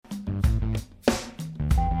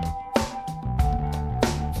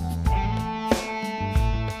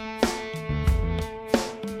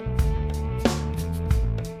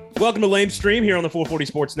Welcome to Lame Stream here on the 440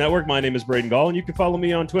 Sports Network. My name is Braden Gall, and you can follow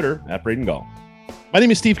me on Twitter at Braden Gall. My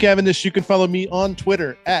name is Steve Cavendish. You can follow me on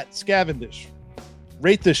Twitter at Scavendish.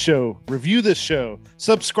 Rate this show, review this show,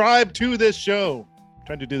 subscribe to this show. I'm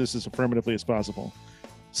trying to do this as affirmatively as possible.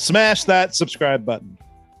 Smash that subscribe button.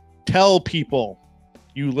 Tell people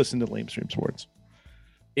you listen to Lame Stream Sports.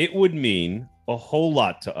 It would mean a whole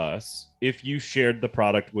lot to us if you shared the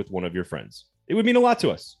product with one of your friends. It would mean a lot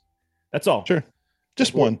to us. That's all. Sure.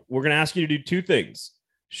 Just one. We're going to ask you to do two things.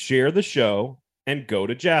 Share the show and go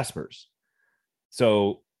to Jasper's.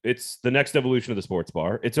 So it's the next evolution of the sports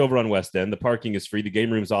bar. It's over on West End. The parking is free. The game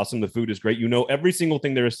room is awesome. The food is great. You know every single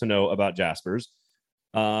thing there is to know about Jasper's.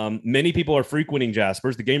 Many people are frequenting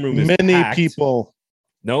Jasper's. The game room is packed. People.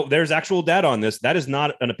 No, there's actual data on this. That is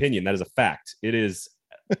not an opinion. That is a fact. It is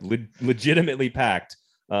legitimately packed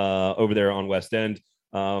over there on West End.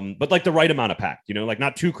 But like the right amount of packed, you know, like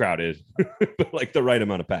not too crowded, but like the right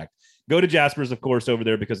amount of packed. Go to Jasper's, of course, over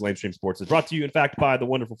there because Lame Stream Sports is brought to you, in fact, by the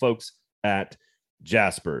wonderful folks at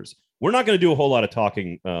Jasper's. We're not going to do a whole lot of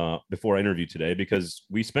talking before our interview today because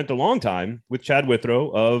we spent a long time with Chad Withrow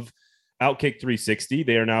of Outkick 360.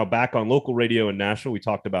 They are now back on local radio in Nashville. We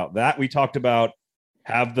talked about that. We talked about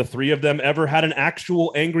have the three of them ever had an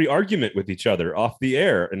actual angry argument with each other off the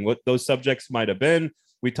air and what those subjects might have been.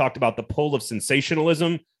 We talked about the pull of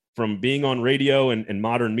sensationalism from being on radio and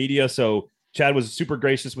modern media. So Chad was super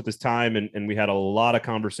gracious with his time, and we had a lot of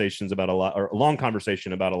conversations about a long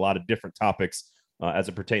conversation about a lot of different topics as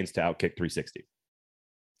it pertains to Outkick 360,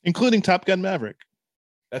 including Top Gun Maverick.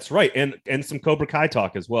 That's right, and some Cobra Kai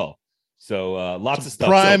talk as well. So lots of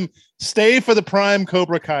stuff. Stay for the prime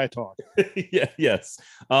Cobra Kai talk. Yes.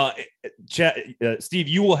 Chad, Steve,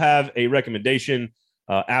 you will have a recommendation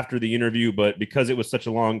after the interview, but because it was such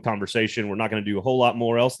a long conversation, we're not going to do a whole lot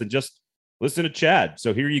more else than just listen to Chad.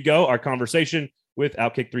 So here you go, our conversation with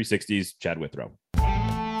Outkick 360's Chad Withrow.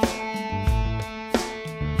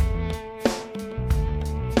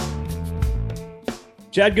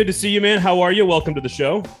 Chad, good to see you, man. How are you? Welcome to the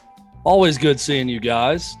show. Always good seeing you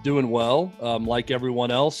guys. Doing well. Like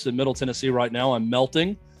everyone else in Middle Tennessee right now, I'm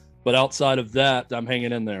melting, but outside of that, I'm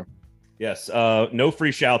hanging in there. Yes. No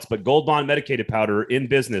free shouts, but Gold Bond medicated powder in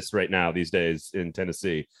business right now these days in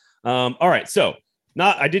Tennessee. All right. So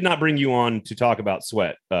I did not bring you on to talk about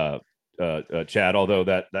sweat, Chad, although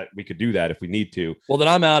that we could do that if we need to. Well, then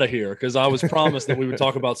I'm out of here because I was promised that we would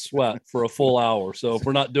talk about sweat for a full hour. So if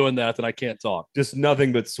we're not doing that, then I can't talk. Just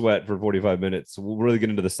nothing but sweat for 45 minutes. We'll really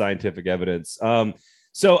get into the scientific evidence.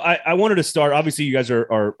 So I wanted to start. Obviously, you guys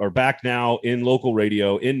are back now in local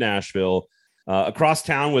radio in Nashville. Across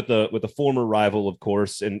town with a former rival, of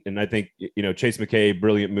course, and I think Chase McKay,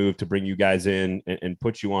 brilliant move to bring you guys in and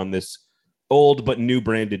put you on this old but new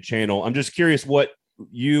branded channel. I'm just curious what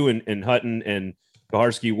you and Hutton and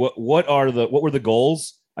Kaharski, what were the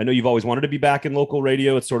goals? I know you've always wanted to be back in local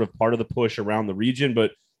radio. It's sort of part of the push around the region,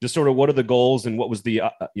 but just sort of what are the goals and what was the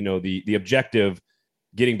the objective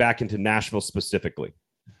getting back into Nashville specifically?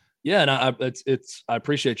 Yeah, and I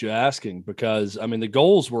appreciate you asking because I mean the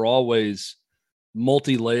goals were always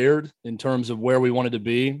multi-layered in terms of where we wanted to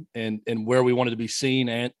be and where we wanted to be seen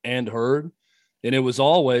and heard. And it was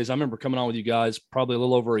always, I remember coming on with you guys probably a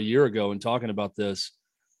little over a year ago and talking about this.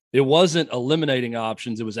 It wasn't eliminating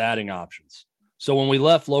options, it was adding options. So when we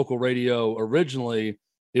left local radio originally,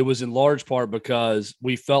 it was in large part because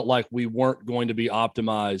we felt like we weren't going to be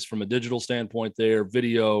optimized from a digital standpoint there,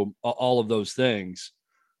 video, all of those things.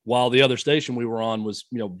 While the other station we were on was,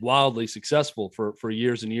 wildly successful for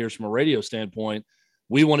years and years from a radio standpoint,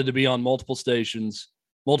 we wanted to be on multiple stations,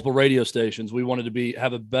 multiple radio stations. We wanted to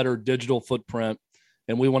have a better digital footprint,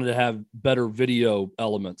 and we wanted to have better video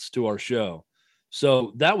elements to our show.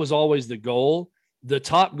 So that was always the goal. The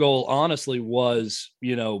top goal, honestly, was,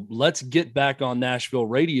 let's get back on Nashville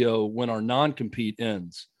radio when our non-compete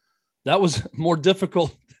ends. That was more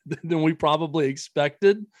difficult than we probably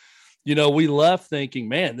expected. We left thinking,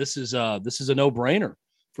 man, this is a no-brainer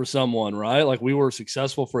for someone, right? Like we were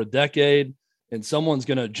successful for a decade and someone's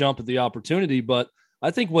going to jump at the opportunity. But I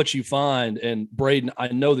think what you find, and Braden, I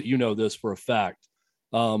know that you know this for a fact,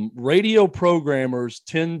 radio programmers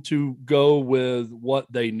tend to go with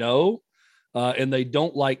what they know and they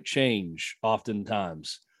don't like change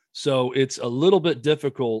oftentimes. So it's a little bit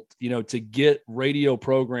difficult, to get radio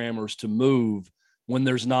programmers to move when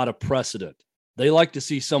there's not a precedent. They like to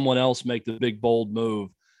see someone else make the big, bold move,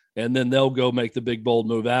 and then they'll go make the big, bold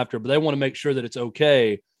move after. But they want to make sure that it's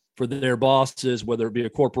okay for their bosses, whether it be a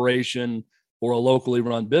corporation or a locally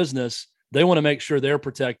run business. They want to make sure they're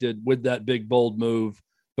protected with that big, bold move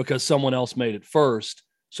because someone else made it first.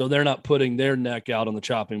 So they're not putting their neck out on the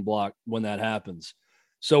chopping block when that happens.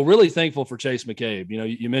 So really thankful for Chase McCabe. You know,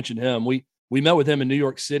 you mentioned him. We met with him in New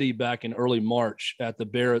York City back in early March at the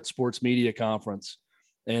Barrett Sports Media Conference,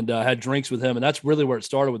 and had drinks with him. And that's really where it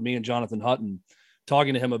started with me and Jonathan Hutton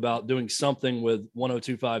talking to him about doing something with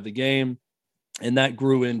 102.5 The Game. And that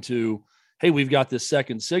grew into, hey, we've got this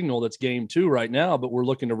second signal that's Game 2 right now, but we're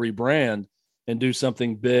looking to rebrand and do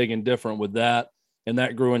something big and different with that. And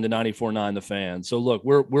that grew into 94.9 The Fan. So look,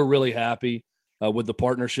 we're really happy with the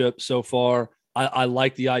partnership so far. I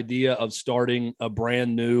like the idea of starting a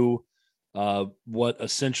brand new, what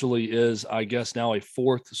essentially is, I guess, now a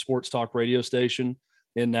fourth sports talk radio station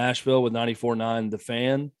in Nashville with 94.9 The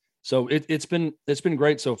Fan. So it's been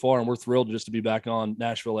great so far, and we're thrilled just to be back on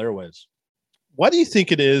Nashville airwaves. Why do you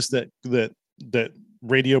think it is that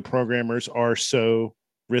radio programmers are so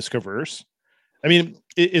risk averse? I mean,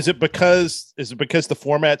 is it because the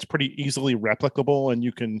format's pretty easily replicable, and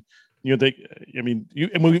you can,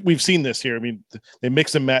 we've seen this here. I mean, they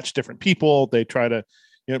mix and match different people. They try to,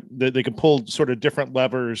 they can pull sort of different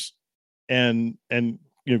levers and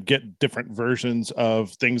get different versions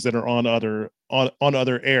of things that are on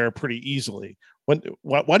other air pretty easily.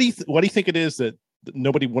 Why do you think it is that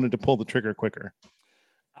nobody wanted to pull the trigger quicker?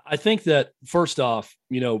 I think that first off,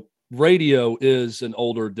 radio is an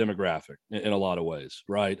older demographic in a lot of ways,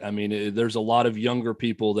 right? I mean, there's a lot of younger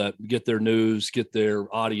people that get their news, get their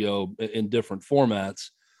audio in different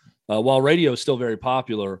formats. While radio is still very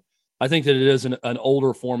popular, I think that it is an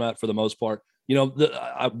older format for the most part.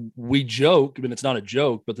 We joke, I mean, it's not a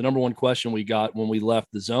joke, but the number one question we got when we left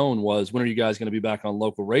the Zone was, when are you guys going to be back on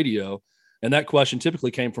local radio? And that question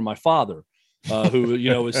typically came from my father, who,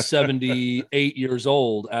 is 78 years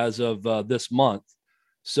old as of this month.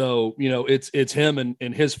 So, it's him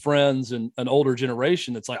and his friends and an older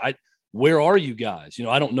generation. That's like, where are you guys?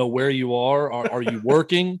 I don't know where you are. Are you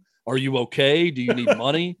working? Are you okay? Do you need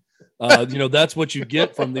money? That's what you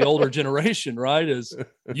get from the older generation, right? Is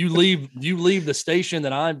you leave the station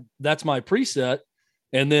that's my preset.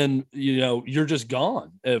 And then, you're just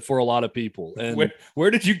gone for a lot of people. And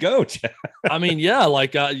where did you go, Chad? I mean, yeah,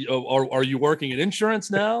 like, are you working in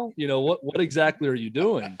insurance now? What exactly are you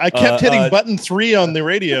doing? I kept hitting button 3 on the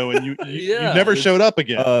radio, and you never showed up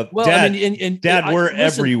again. Well, Dad, I mean, Dad, we're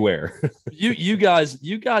everywhere. you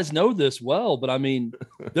guys know this well, but I mean,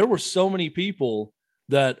 there were so many people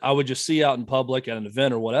that I would just see out in public at an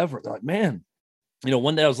event or whatever. They're like, man,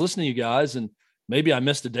 one day I was listening to you guys, and maybe I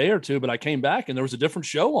missed a day or two, but I came back and there was a different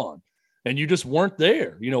show on, and you just weren't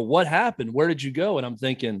there. What happened? Where did you go? And I'm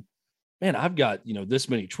thinking, man, I've got, this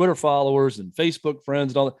many Twitter followers and Facebook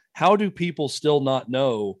friends and all that. How do people still not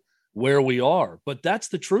know where we are? But that's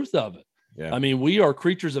the truth of it. Yeah. I mean, we are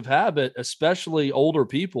creatures of habit, especially older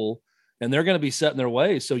people, and they're going to be set in their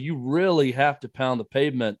ways. So you really have to pound the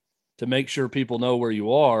pavement to make sure people know where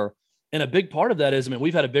you are. And a big part of that is,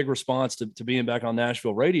 we've had a big response to being back on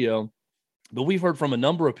Nashville radio. But we've heard from a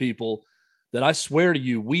number of people that I swear to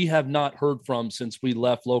you, we have not heard from since we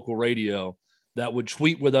left local radio, that would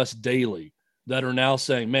tweet with us daily, that are now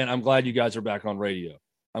saying, man, I'm glad you guys are back on radio.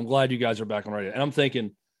 I'm glad you guys are back on radio. And I'm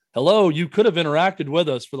thinking, hello, you could have interacted with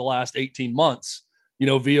us for the last 18 months,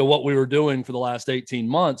 via what we were doing for the last 18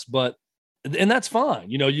 months. And that's fine.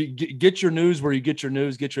 You get your news where you get your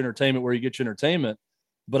news, get your entertainment where you get your entertainment.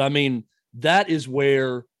 But I mean, that is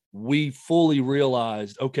where we fully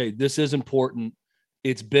realized, okay, this is important.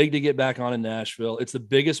 It's big to get back on in Nashville. It's the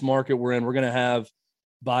biggest market we're in. We're going to have,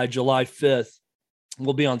 by July 5th,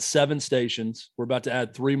 we'll be on 7 stations. We're about to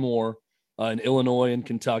add 3 more in Illinois and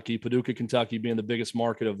Kentucky, Paducah, Kentucky being the biggest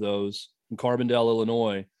market of those, and Carbondale,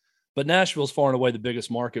 Illinois. But Nashville's far and away the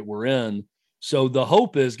biggest market we're in. So the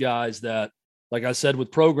hope is, guys, that, like I said,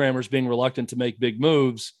 with programmers being reluctant to make big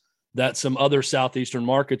moves, that some other Southeastern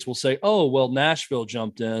markets will say, oh, well, Nashville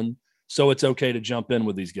jumped in, so it's okay to jump in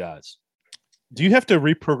with these guys. Do you have to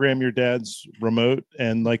reprogram your dad's remote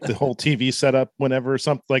and like the whole TV setup whenever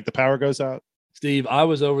something like the power goes out? Steve, I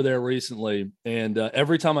was over there recently, and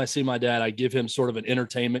every time I see my dad, I give him sort of an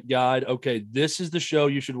entertainment guide. Okay, this is the show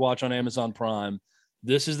you should watch on Amazon Prime.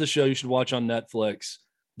 This is the show you should watch on Netflix.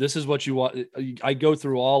 This is what you want. I go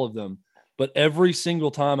through all of them. But every single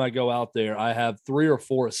time I go out there, I have 3 or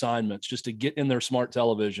 4 assignments just to get in their smart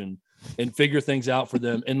television and figure things out for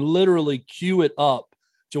them and literally queue it up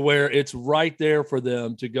to where it's right there for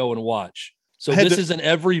them to go and watch. So this is an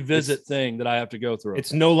every visit thing that I have to go through.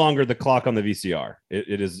 It's no longer the clock on the VCR.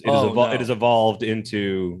 It has evolved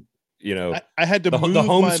into I had to the move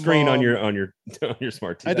home my screen on mom- your on your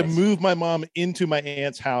smart TV. I had to move my mom into my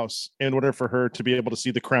aunt's house in order for her to be able to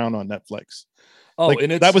see The Crown on Netflix. Oh, Like,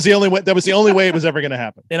 and that was the only way. That was the only way it was ever going to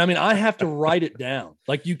happen. And I mean, I have to write it down.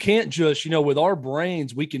 Like, you can't just, with our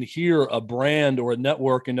brains, we can hear a brand or a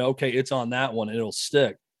network and know, okay, it's on that one and it'll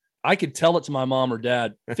stick. I could tell it to my mom or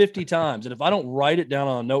dad 50 times. And if I don't write it down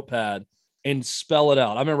on a notepad and spell it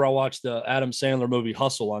out, I remember I watched the Adam Sandler movie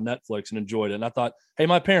Hustle on Netflix and enjoyed it. And I thought, hey,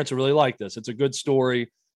 my parents will really like this. It's a good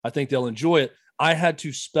story. I think they'll enjoy it. I had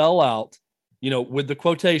to spell out, with the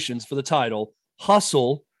quotations for the title,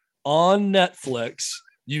 Hustle on Netflix.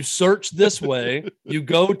 You search this way, you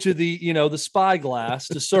go to the, the spyglass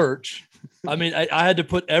to search. I mean, I had to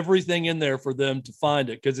put everything in there for them to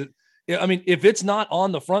find it. Cause if it's not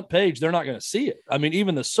on the front page, they're not going to see it. I mean,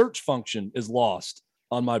 even the search function is lost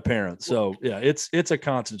on my parents. So yeah, it's a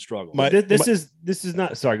constant struggle. This is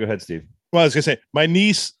not, sorry, go ahead, Steve. Well, I was gonna say, my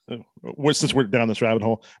niece, since we're down this rabbit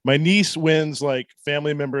hole, my niece wins like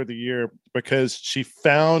family member of the year because she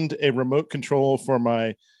found a remote control for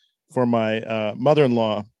my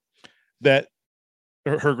mother-in-law that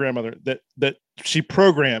her grandmother that she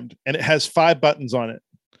programmed, and it has 5 buttons on it,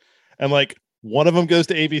 and like one of them goes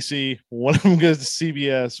to ABC, one of them goes to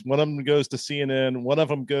CBS, one of them goes to CNN, one of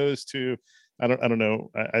them goes to I don't know,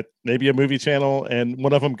 maybe a movie channel, and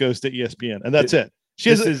one of them goes to ESPN, and that's it.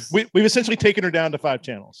 We've essentially taken her down to 5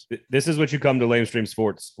 channels. This is what you come to Lamestream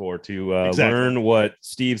Sports for, to Exactly. learn what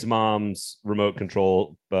Steve's mom's remote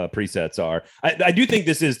control presets are. I do think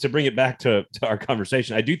this is, to bring it back to our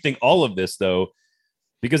conversation, I do think all of this, though,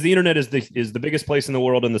 because the internet is the biggest place in the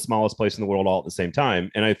world and the smallest place in the world all at the same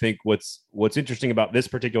time. And I think what's interesting about this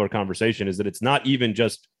particular conversation is that it's not even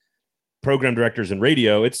just program directors in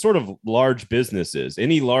radio. It's sort of large businesses.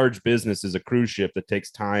 Any large business is a cruise ship that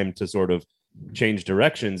takes time to sort of change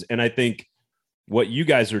directions. And I think what you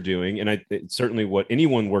guys are doing, and certainly what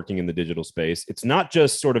anyone working in the digital space, it's not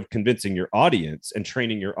just sort of convincing your audience and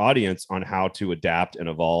training your audience on how to adapt and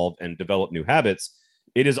evolve and develop new habits.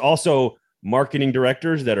 It is also marketing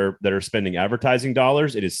directors that are spending advertising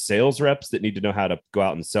dollars. It is sales reps that need to know how to go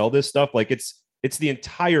out and sell this stuff. Like, it's the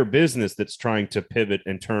entire business that's trying to pivot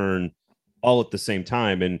and turn all at the same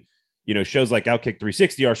time. And shows like Outkick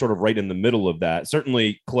 360 are sort of right in the middle of that.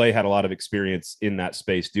 Certainly Clay had a lot of experience in that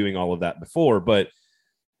space doing all of that before, but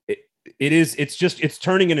it's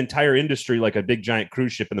turning an entire industry like a big giant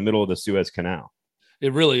cruise ship in the middle of the Suez Canal.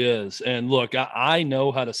 It really is. And look, I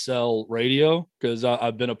know how to sell radio because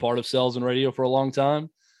I've been a part of sales and radio for a long time.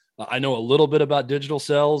 I know a little bit about digital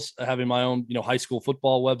sales, having my own, high school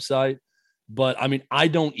football website, but I mean, I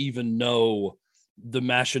don't even know the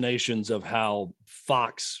machinations of how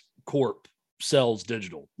Fox Corp sells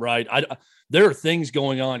digital, right? There are things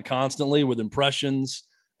going on constantly with impressions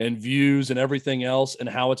and views and everything else and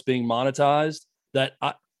how it's being monetized that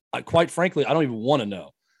I quite frankly, I don't even want to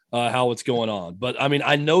know how it's going on. But I mean,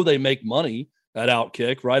 I know they make money at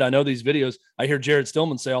Outkick, right? I know these videos. I hear Jared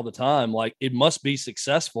Stillman say all the time, like, it must be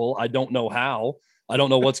successful. I don't know how. I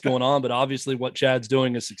don't know what's going on, but obviously what Chad's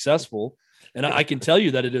doing is successful. And I can tell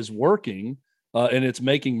you that it is working and it's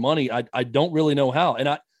making money. I don't really know how.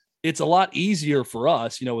 And it's a lot easier for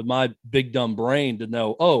us, with my big dumb brain to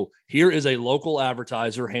know, oh, here is a local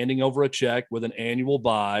advertiser handing over a check with an annual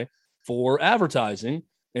buy for advertising.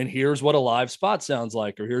 And here's what a live spot sounds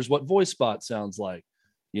like, or here's what voice spot sounds like.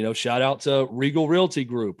 Shout out to Regal Realty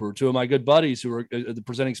Group, or two of my good buddies who are the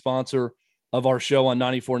presenting sponsor of our show on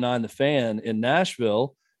 94.9 The Fan in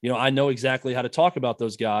Nashville. I know exactly how to talk about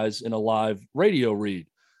those guys in a live radio read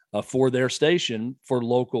for their station for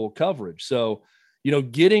local coverage. So,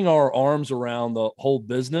 getting our arms around the whole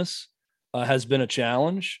business has been a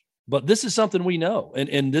challenge, but this is something we know.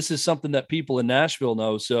 And this is something that people in Nashville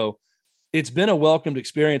know. So it's been a welcomed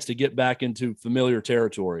experience to get back into familiar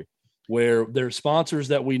territory where there's sponsors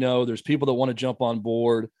that we know, there's people that want to jump on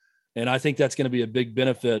board. And I think that's going to be a big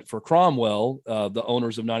benefit for Cromwell, the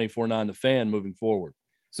owners of 94.9 The Fan, moving forward.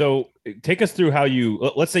 So take us through how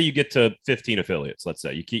let's say you get to 15 affiliates. Let's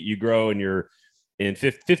say you grow and you're in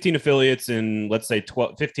 15 affiliates in, let's say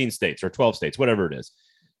 15 states or 12 states, whatever it is.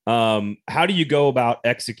 How do you go about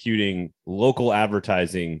executing local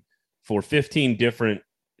advertising for 15 different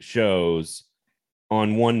shows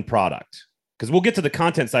on one product? Because we'll get to the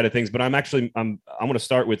content side of things, but I'm going to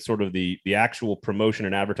start with sort of the actual promotion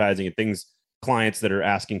and advertising and clients that are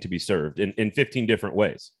asking to be served in 15 different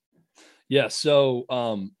ways. Yeah.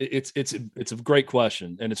 So it's a great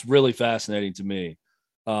question, and it's really fascinating to me.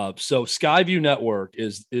 So Skyview Network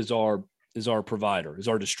is our provider, is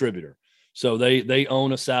our distributor. So they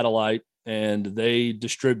own a satellite and they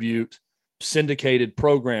distribute syndicated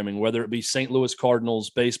programming, whether it be St. Louis Cardinals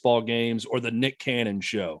baseball games or the Nick Cannon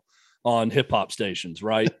show on hip hop stations,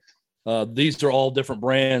 right? These are all different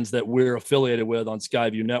brands that we're affiliated with on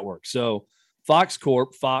Skyview Network. So Fox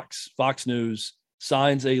Corp, Fox News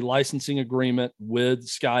signs a licensing agreement with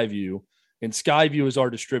Skyview, and Skyview is our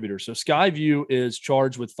distributor. So Skyview is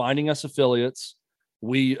charged with finding us affiliates.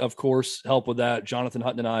 We, of course, help with that. Jonathan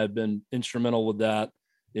Hutton and I have been instrumental with that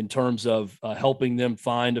in terms of helping them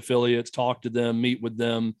find affiliates, talk to them, meet with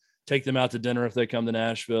them, take them out to dinner if they come to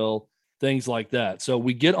Nashville, things like that. So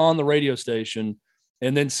we get on the radio station,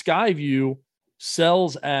 and then Skyview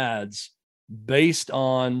sells ads based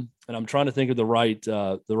on, and I'm trying to think of the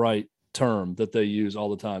right term that they use all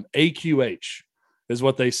the time. AQH is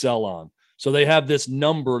what they sell on. So they have this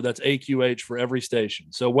number that's AQH for every station.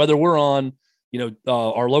 So whether we're on,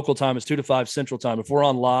 our local time is 2 to 5 Central time. If we're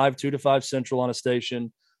on live 2 to 5 Central on a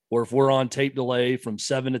station, or if we're on tape delay from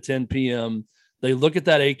 7 to 10 p.m., they look at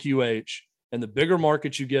that AQH, and the bigger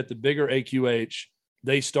markets you get, the bigger AQH,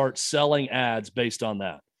 they start selling ads based on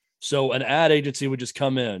that. So an ad agency would just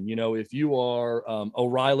come in, if you are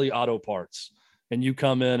O'Reilly Auto Parts and you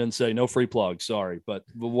come in and say, no free plug, sorry, but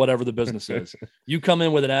whatever the business is, you come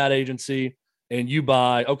in with an ad agency and you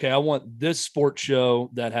buy, okay, I want this sports show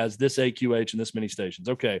that has this AQH and this many stations.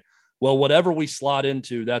 Okay, well, whatever we slot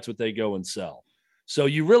into, that's what they go and sell. So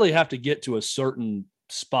you really have to get to a certain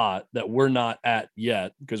spot that we're not at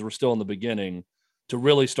yet, because we're still in the beginning, to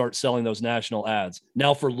really start selling those national ads.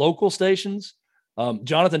 Now for local stations,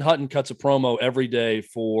 Jonathan Hutton cuts a promo every day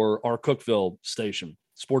for our Cookeville station,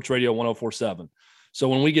 Sports Radio 104.7. So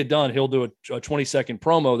when we get done, he'll do a 20-second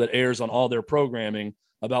promo that airs on all their programming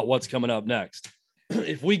about what's coming up next.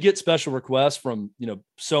 If we get special requests from,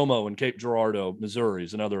 SOMO in Cape Girardeau, Missouri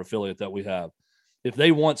is another affiliate that we have. If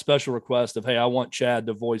they want special requests of, hey, I want Chad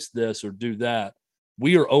to voice this or do that,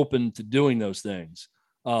 we are open to doing those things.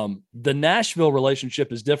 The Nashville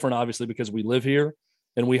relationship is different, obviously, because we live here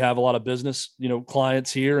and we have a lot of business,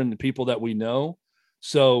 clients here and the people that we know.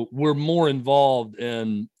 So we're more involved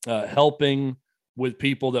in helping with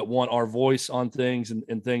people that want our voice on things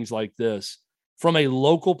and things like this. From a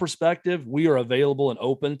local perspective, we are available and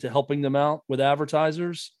open to helping them out with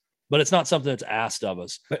advertisers, but it's not something that's asked of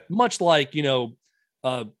us. Much like,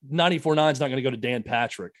 94.9 is not going to go to Dan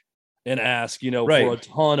Patrick and ask, right, for a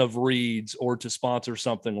ton of reads or to sponsor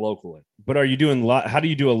something locally. But are you doing how do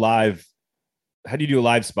you do a live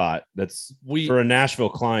spot that's for a Nashville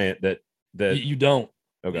client that you don't?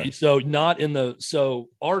 Okay. So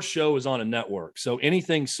our show is on a network. So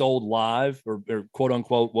anything sold live or quote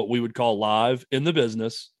unquote, what we would call live in the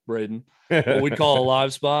business, Braden, what we'd call a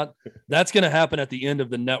live spot, that's going to happen at the end of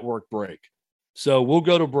the network break. So we'll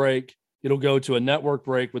go to break. It'll go to a network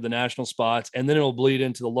break with the national spots, and then it'll bleed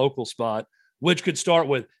into the local spot, which could start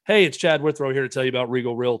with, hey, it's Chad Withrow here to tell you about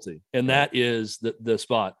Regal Realty. And that is the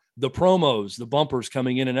spot. The promos, the bumpers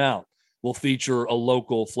coming in and out will feature a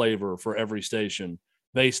local flavor for every station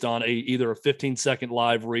based on either a 15-second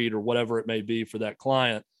live read or whatever it may be for that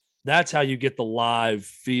client. That's how you get the live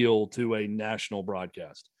feel to a national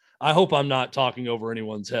broadcast. I hope I'm not talking over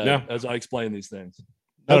anyone's head as I explain these things.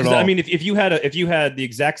 I mean, if you had the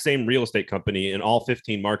exact same real estate company in all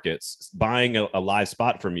 15 markets buying a live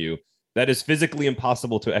spot from you, that is physically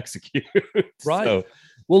impossible to execute. Right. So,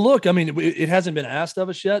 well, look, I mean, it hasn't been asked of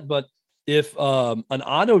us yet, but if an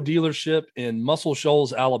auto dealership in Muscle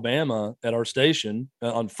Shoals, Alabama, at our station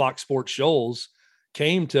on Fox Sports Shoals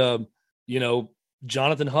came to,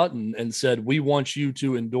 Jonathan Hutton and said, we want you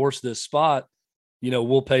to endorse this spot,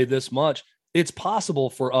 we'll pay this much. It's possible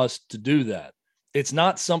for us to do that. It's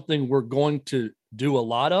not something we're going to do a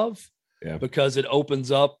lot of because it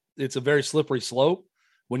opens up. It's a very slippery slope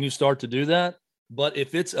when you start to do that. But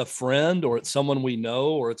if it's a friend or it's someone we know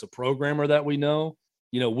or it's a programmer that we know,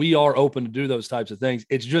 we are open to do those types of things.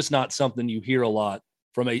 It's just not something you hear a lot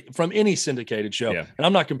from any syndicated show. Yeah. And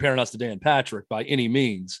I'm not comparing us to Dan Patrick by any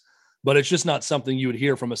means, but it's just not something you would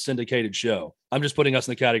hear from a syndicated show. I'm just putting us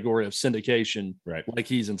in the category of syndication, right? Like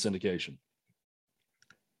he's in syndication.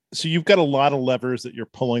 So you've got a lot of levers that you're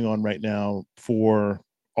pulling on right now for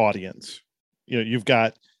audience. You've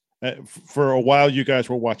got for a while you guys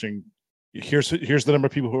were watching. Here's the number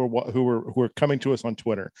of people who are coming to us on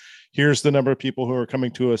Twitter. Here's the number of people who are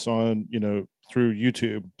coming to us on through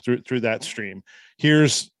YouTube through that stream.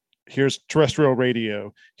 Here's terrestrial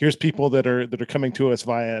radio. Here's people that are coming to us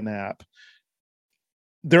via an app.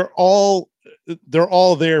 They're all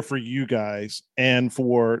there for you guys and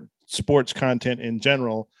for sports content in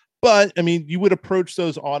general. But I mean, you would approach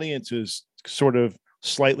those audiences sort of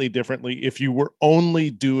slightly differently if you were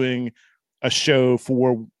only doing a show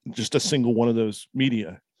for just a single one of those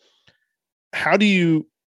media. how do you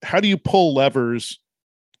pull levers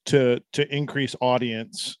to increase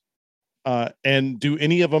audience? And do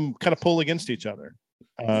any of them kind of pull against each other?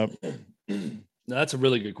 That's a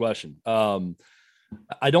really good question.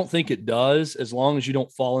 I don't think it does, as long as you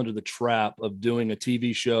don't fall into the trap of doing a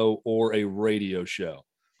TV show or a radio show.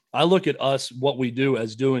 I look at us, what we do,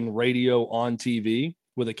 as doing radio on TV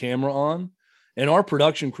with a camera on, and our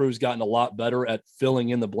production crew's gotten a lot better at filling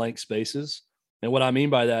in the blank spaces. And what I mean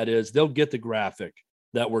by that is they'll get the graphic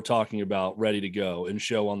that we're talking about ready to go and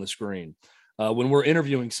show on the screen. When we're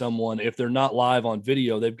interviewing someone, if they're not live on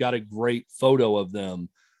video, they've got a great photo of them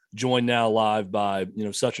joined now live by,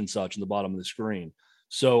 such and such in the bottom of the screen.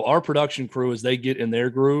 So our production crew, as they get in their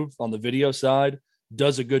groove on the video side,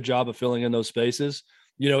 does a good job of filling in those spaces.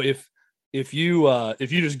 If you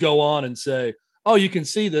just go on and say, oh, you can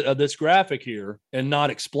see that this graphic here, and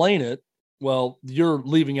not explain it, well, you're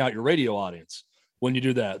leaving out your radio audience when you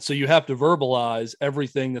do that. So you have to verbalize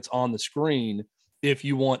everything that's on the screen if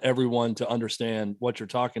you want everyone to understand what you're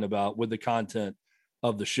talking about with the content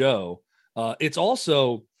of the show.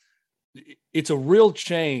 It's a real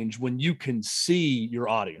change when you can see your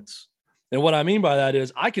audience. And what I mean by that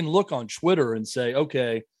is I can look on Twitter and say,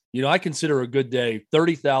 okay, I consider a good day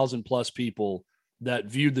 30,000 plus people that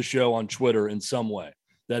viewed the show on Twitter in some way,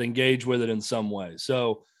 that engage with it in some way.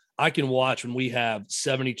 So I can watch when we have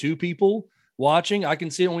 72 people watching. I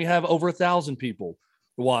can see it when we have over 1,000 people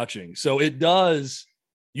watching. So it does.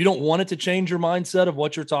 You don't want it to change your mindset of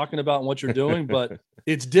what you're talking about and what you're doing, but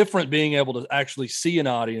it's different being able to actually see an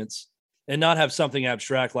audience and not have something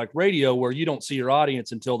abstract like radio where you don't see your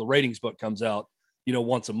audience until the ratings book comes out,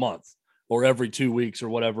 once a month or every 2 weeks or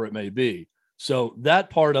whatever it may be. So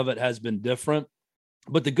that part of it has been different.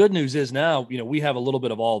 But the good news is now, we have a little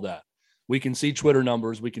bit of all that. We can see Twitter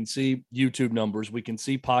numbers. We can see YouTube numbers. We can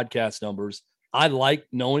see podcast numbers. I like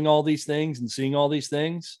knowing all these things and seeing all these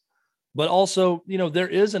things. But also, there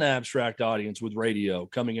is an abstract audience with radio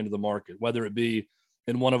coming into the market, whether it be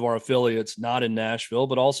in one of our affiliates, not in Nashville,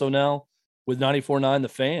 but also now with 94.9 The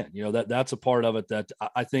Fan. That's a part of it that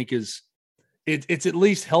I think is it's at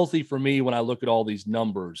least healthy for me when I look at all these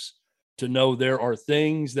numbers to know there are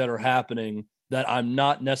things that are happening that I'm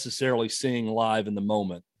not necessarily seeing live in the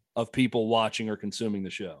moment of people watching or consuming the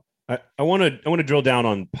show. I want to drill down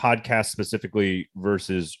on podcasts specifically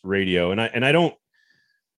versus radio,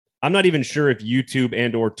 I'm not even sure if YouTube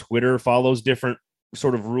and or Twitter follows different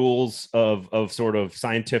sort of rules of sort of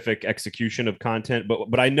scientific execution of content,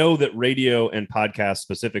 but I know that radio and podcasts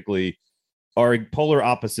specifically are polar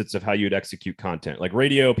opposites of how you'd execute content. Like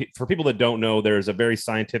radio, for people that don't know, there's a very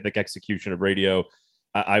scientific execution of radio.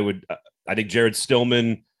 I think Jared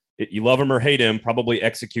Stillman, you love him or hate him, probably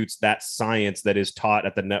executes that science that is taught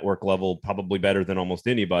at the network level probably better than almost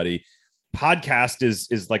anybody. Podcast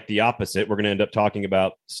is like the opposite. We're going to end up talking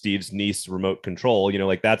about Steve's niece remote control.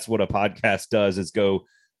 Like that's what a podcast does, is go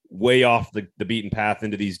way off the beaten path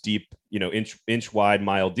into these deep, inch wide,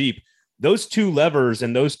 mile deep. Those two levers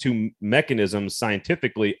and those two mechanisms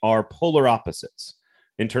scientifically are polar opposites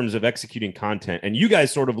in terms of executing content. And you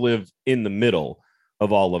guys sort of live in the middle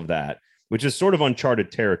of all of that, which is sort of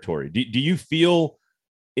uncharted territory. Do you feel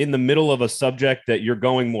in the middle of a subject that you're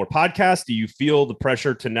going more podcast? Do you feel the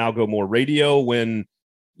pressure to now go more radio when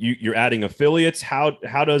you're adding affiliates? How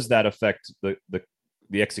does that affect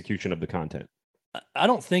the execution of the content? I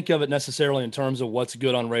don't think of it necessarily in terms of what's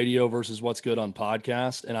good on radio versus what's good on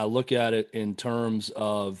podcast. And I look at it in terms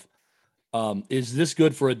of, is this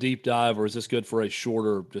good for a deep dive or is this good for a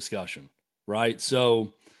shorter discussion? Right.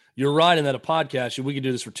 So you're right in that a podcast, we could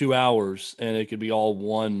do this for 2 hours and it could be all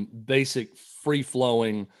one basic free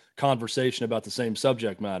flowing conversation about the same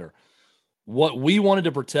subject matter. What we wanted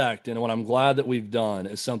to protect, and what I'm glad that we've done,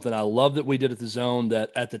 is something I love that we did at the Zone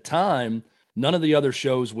that at the time, none of the other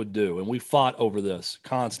shows would do. And we fought over this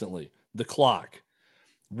constantly. The clock.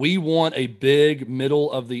 We want a big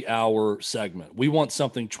middle of the hour segment. We want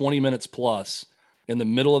something 20 minutes plus in the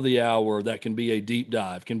middle of the hour that can be a deep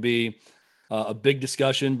dive, can be a big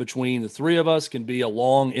discussion between the three of us, can be a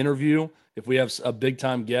long interview. If we have a big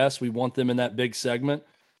time guest, we want them in that big segment.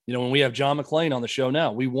 When we have John McClain on the show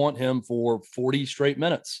now, we want him for 40 straight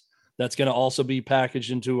minutes. That's going to also be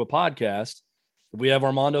packaged into a podcast. If we have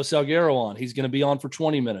Armando Salguero on, he's going to be on for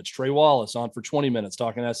 20 minutes. Trey Wallace on for 20 minutes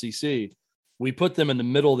talking SEC. We put them in the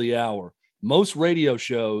middle of the hour. Most radio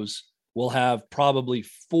shows will have probably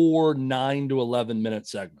 4 9 to 11 minute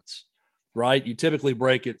segments, right? You typically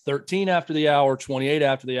break it 13 after the hour, 28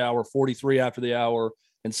 after the hour, 43 after the hour,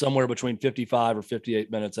 and somewhere between 55 or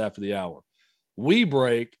 58 minutes after the hour. We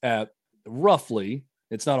break at roughly,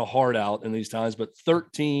 it's not a hard out in these times, but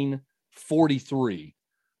 13:43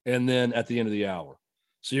 and then at the end of the hour.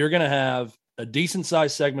 So you're going to have a decent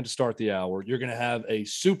sized segment to start the hour. You're going to have a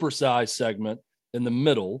super sized segment in the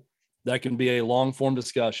middle that can be a long form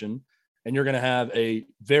discussion. And you're going to have a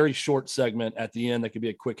very short segment at the end that could be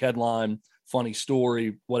a quick headline, funny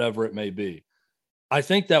story, whatever it may be. I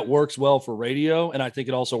think that works well for radio. And I think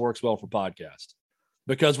it also works well for podcast,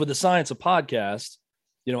 because with the science of podcast,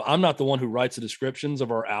 I'm not the one who writes the descriptions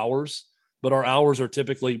of our hours, but our hours are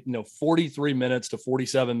typically, 43 minutes to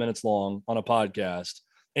 47 minutes long on a podcast.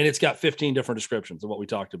 And it's got 15 different descriptions of what we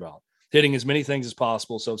talked about, hitting as many things as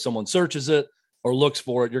possible. So if someone searches it or looks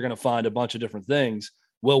for it, you're going to find a bunch of different things.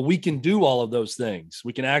 Well, we can do all of those things.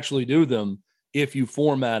 We can actually do them if you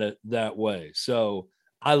format it that way. So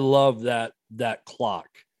I love that clock,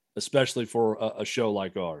 especially for a show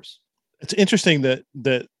like ours. It's interesting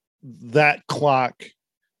that clock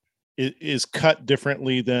is cut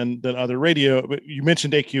differently than other radio. But you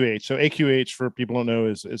mentioned AQH. So AQH, for people who don't know,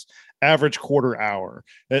 is average quarter hour.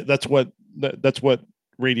 That's what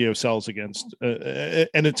radio sells against,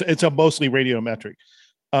 and it's a mostly radio metric.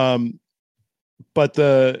 But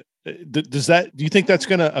do you think that's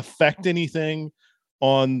going to affect anything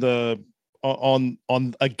on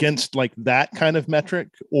against like that kind of metric,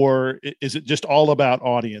 or is it just all about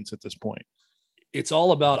audience at this point? It's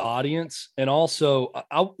all about audience. And also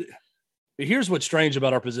here's what's strange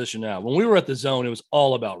about our position now. When we were at the Zone, it was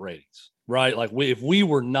all about ratings, right? Like if we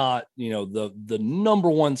were not, the number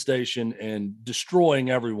one station and destroying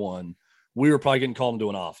everyone, we were probably getting called into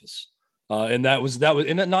an office. And that was,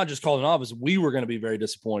 and not just called an office. We were going to be very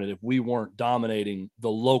disappointed if we weren't dominating the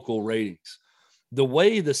local ratings. The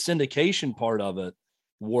way the syndication part of it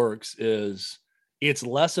works is it's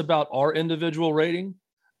less about our individual rating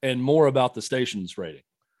and more about the station's rating,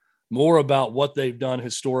 more about what they've done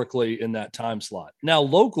historically in that time slot. Now,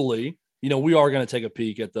 locally, we are going to take a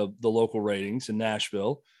peek at the local ratings in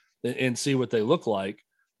Nashville and see what they look like.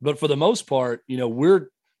 But for the most part,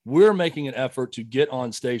 we're making an effort to get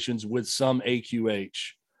on stations with some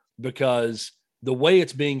AQH, because the way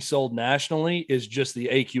it's being sold nationally is just the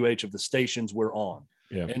AQH of the stations we're on,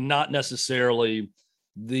 and not necessarily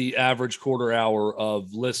the average quarter hour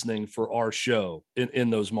of listening for our show in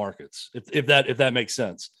those markets. If that makes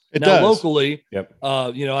sense. It now does. Locally, Yep.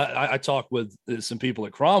 I talked with some people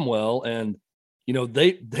at Cromwell, and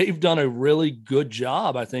they've done a really good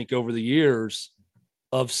job, I think, over the years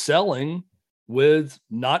of selling with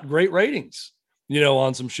not great ratings,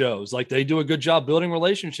 on some shows. Like they do a good job building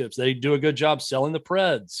relationships. They do a good job selling the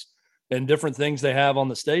Preds and different things they have on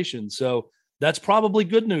the station. So that's probably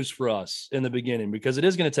good news for us in the beginning, because it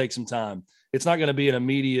is going to take some time. It's not going to be an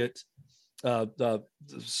immediate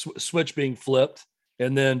switch being flipped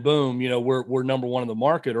and then boom, we're number one in the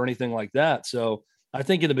market or anything like that. So I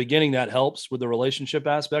think in the beginning that helps with the relationship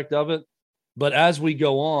aspect of it. But as we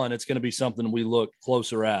go on, it's going to be something we look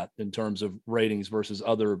closer at in terms of ratings versus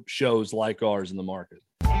other shows like ours in the market.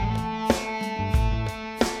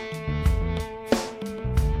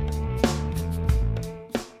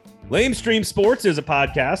 Lamestream Sports is a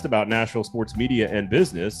podcast about Nashville sports media and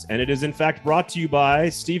business, and it is in fact brought to you by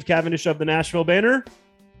Steve Cavendish of the Nashville Banner.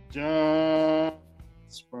 Jasper.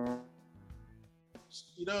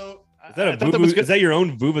 Is that your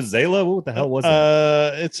own Vuvuzela? What the hell was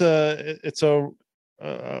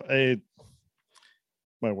it?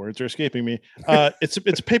 My words are escaping me. It's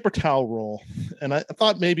a paper towel roll, and I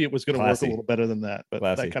thought maybe it was going to work a little better than that, but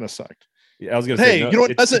that kind of sucked. Yeah, I was going to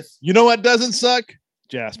say, you know what doesn't suck?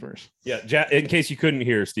 Jaspers. Yeah, in case you couldn't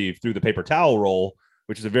hear, Steve, through the paper towel roll,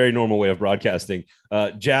 which is a very normal way of broadcasting,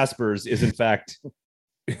 Jaspers is in fact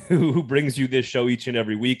who brings you this show each and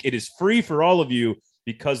every week. It is free for all of you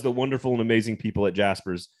because the wonderful and amazing people at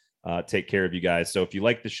Jaspers take care of you guys. So if you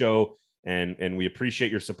like the show and we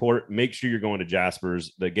appreciate your support, make sure you're going to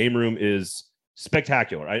Jaspers. The game room is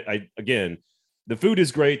spectacular. Again, the food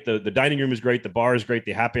is great. The dining room is great. The bar is great.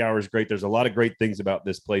 The happy hour is great. There's a lot of great things about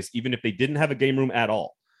this place, even if they didn't have a game room at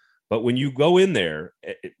all. But when you go in there,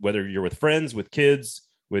 whether you're with friends, with kids,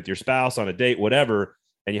 with your spouse on a date, whatever,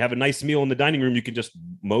 and you have a nice meal in the dining room, you can just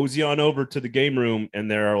mosey on over to the game room, and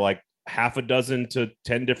there are like half a dozen to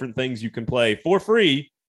 10 different things you can play for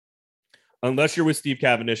free, unless you're with Steve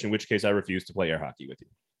Cavendish, in which case I refuse to play air hockey with you.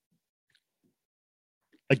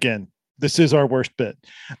 Again, this is our worst bit.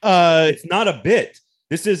 It's not a bit.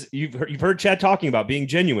 This is, you've heard Chad talking about being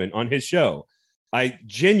genuine on his show. I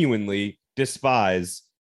genuinely despise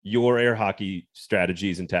your air hockey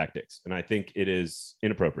strategies and tactics, and I think it is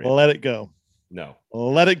inappropriate. Let it go. No.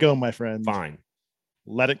 Let it go, my friend. Fine.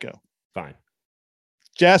 Let it go. Fine.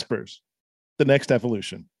 Jaspers, the next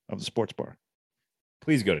evolution of the sports bar.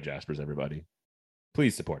 Please go to Jaspers, everybody.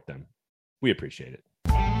 Please support them. We appreciate it.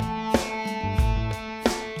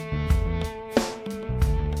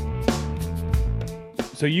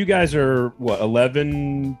 So you guys are what,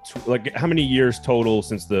 11, like how many years total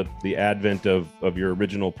since the advent of your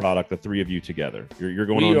original product, the three of you together? You're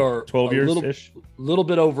going on 12 years ish? Little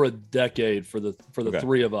bit over a decade for the Okay.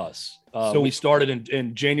 three of us. So- we started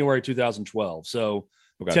in January 2012. So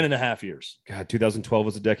Okay. 10 and a half years. God, 2012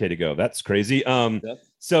 was a decade ago. That's crazy. Yep.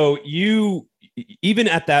 So you, even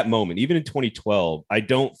at that moment, even in 2012, I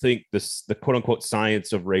don't think the quote unquote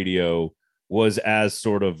science of radio was as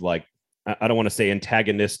sort of like, I don't want to say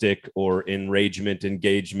antagonistic or enragement,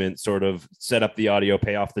 engagement, sort of set up the audio,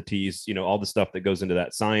 pay off the tease, all the stuff that goes into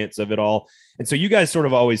that science of it all. And so you guys sort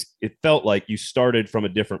of always, it felt like you started from a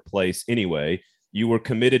different place anyway. You were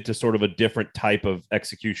committed to sort of a different type of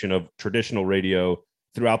execution of traditional radio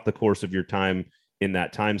throughout the course of your time in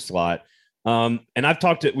that time slot. And I've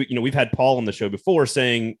talked to, we've had Paul on the show before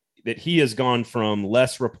saying that he has gone from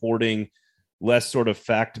less reporting, less sort of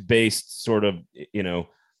fact-based sort of,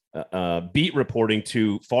 beat reporting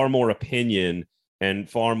to far more opinion and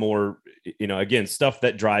far more, again, stuff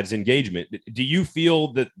that drives engagement. Do you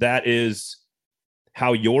feel that that is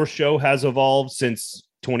how your show has evolved since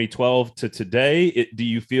 2012 to today? Do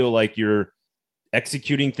you feel like you're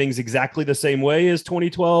executing things exactly the same way as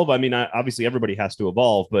 2012? I mean, obviously everybody has to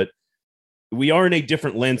evolve, but we are in a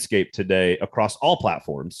different landscape today across all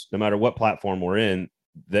platforms, no matter what platform we're in,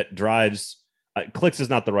 that drives clicks is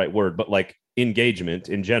not the right word, but like engagement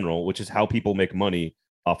in general, which is how people make money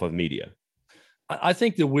off of media. I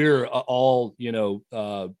think that we're all,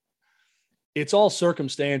 it's all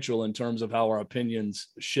circumstantial in terms of how our opinions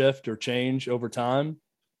shift or change over time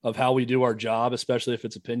of how we do our job, especially if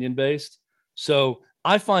it's opinion based. So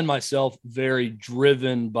I find myself very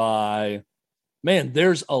driven by, man,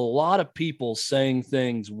 there's a lot of people saying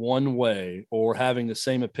things one way or having the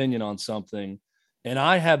same opinion on something. And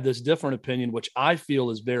I have this different opinion, which I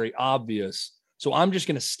feel is very obvious. So I'm just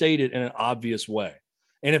going to state it in an obvious way.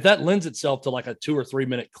 And if that lends itself to like a 2 or 3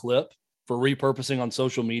 minute clip for repurposing on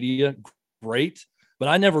social media, great. But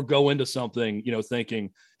I never go into something,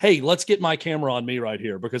 thinking, hey, let's get my camera on me right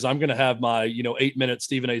here because I'm going to have my, 8-minute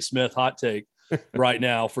Stephen A. Smith hot take right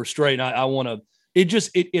now for straight. And I want to,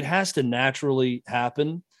 it has to naturally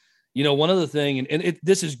happen. One other thing, and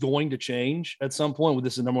this is going to change at some point.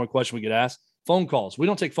 This is the number one question we get asked. Phone calls. We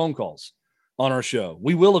don't take phone calls on our show.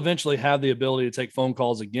 We will eventually have the ability to take phone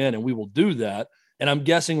calls again, and we will do that. And I'm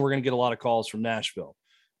guessing we're going to get a lot of calls from Nashville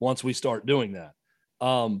once we start doing that.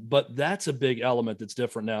 But that's a big element that's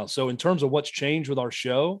different now. So in terms of what's changed with our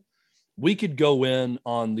show, we could go in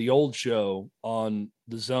on the old show on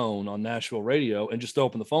the Zone on Nashville radio and just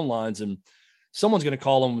open the phone lines, and someone's going to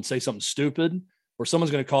call them and say something stupid, or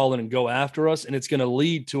someone's going to call in and go after us. And it's going to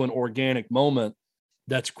lead to an organic moment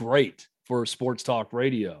that's great for sports talk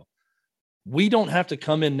radio. We don't have to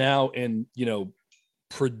come in now and,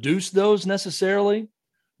 produce those necessarily,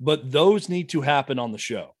 but those need to happen on the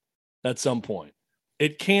show at some point.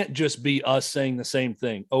 It can't just be us saying the same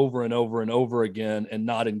thing over and over and over again and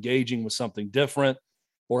not engaging with something different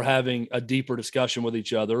or having a deeper discussion with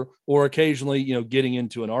each other or occasionally, getting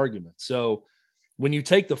into an argument. So when you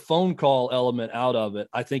take the phone call element out of it,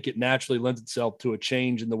 I think it naturally lends itself to a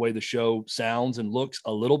change in the way the show sounds and looks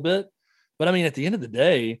a little bit. But I mean, at the end of the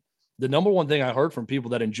day, the number one thing I heard from people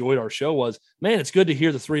that enjoyed our show was, man, it's good to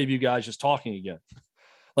hear the three of you guys just talking again.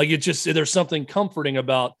 Like there's something comforting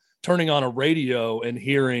about turning on a radio and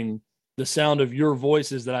hearing the sound of your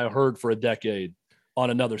voices that I heard for a decade on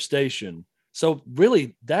another station. So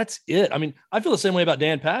really that's it. I mean, I feel the same way about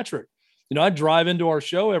Dan Patrick. I drive into our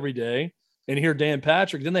show every day and hear Dan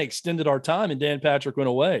Patrick. Then they extended our time and Dan Patrick went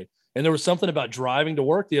away. And there was something about driving to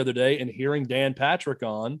work the other day and hearing Dan Patrick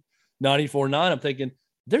on 94.9. I'm thinking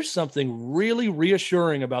there's something really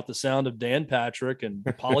reassuring about the sound of Dan Patrick and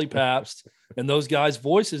Polly Pabst and those guys'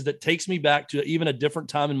 voices that takes me back to even a different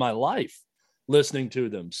time in my life listening to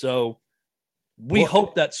them. So we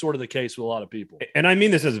hope that's sort of the case with a lot of people. And I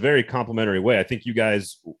mean this as a very complimentary way. I think you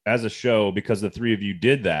guys as a show, because the three of you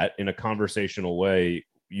did that in a conversational way,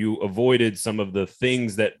 you avoided some of the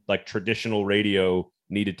things that like traditional radio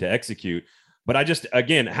needed to execute. But I just,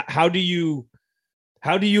 again, how do you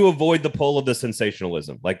avoid the pull of the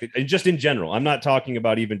sensationalism? Like just in general, I'm not talking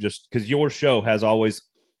about even just because your show has always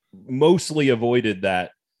mostly avoided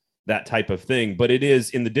that type of thing, but it is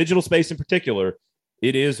in the digital space in particular,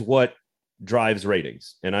 it is what drives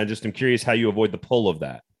ratings. And I just am curious how you avoid the pull of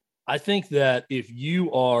that. I think that if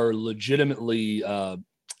you are legitimately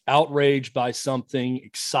outraged by something,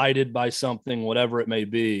 excited by something, whatever it may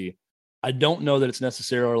be, I don't know that it's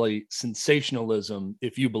necessarily sensationalism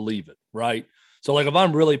if you believe it, right? So like if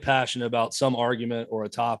I'm really passionate about some argument or a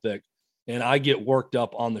topic and I get worked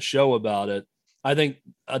up on the show about it, I think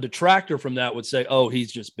a detractor from that would say, oh,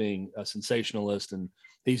 he's just being a sensationalist and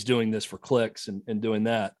he's doing this for clicks and doing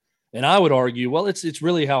that. And I would argue, well, it's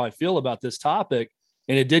really how I feel about this topic.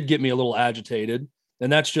 And it did get me a little agitated.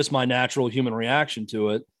 And that's just my natural human reaction to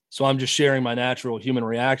it. So I'm just sharing my natural human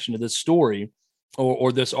reaction to this story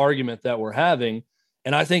or this argument that we're having.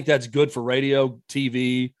 And I think that's good for radio,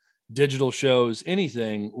 TV, digital shows,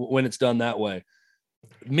 anything when it's done that way.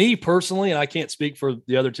 Me personally, and I can't speak for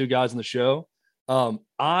the other two guys in the show,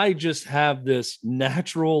 I just have this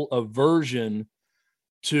natural aversion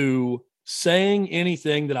to saying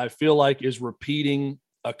anything that I feel like is repeating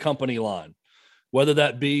a company line, whether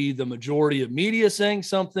that be the majority of media saying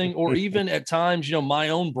something or even at times, my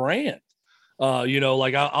own brand.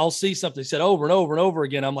 Like I'll see something said over and over and over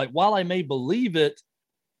again. I'm like, while I may believe it,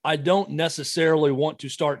 I don't necessarily want to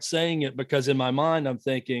start saying it because in my mind, I'm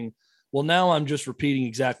thinking, well, now I'm just repeating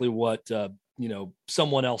exactly what,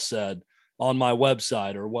 someone else said on my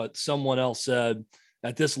website or what someone else said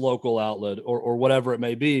at this local outlet or whatever it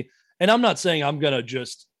may be. And I'm not saying I'm going to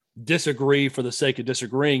just disagree for the sake of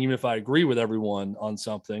disagreeing, even if I agree with everyone on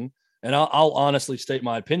something. And I'll honestly state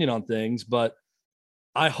my opinion on things, but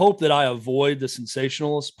I hope that I avoid the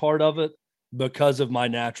sensationalist part of it because of my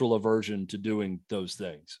natural aversion to doing those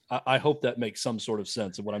things. I hope that makes some sort of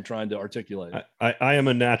sense of what I'm trying to articulate. I am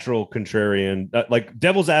a natural contrarian. Like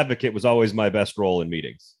devil's advocate was always my best role in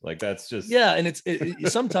meetings. Like that's just and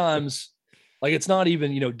it's sometimes like it's not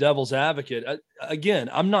even devil's advocate. Again,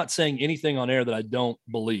 I'm not saying anything on air that I don't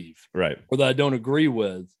believe, right, or that I don't agree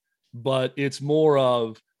with, but it's more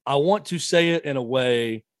of I want to say it in a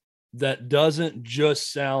way that doesn't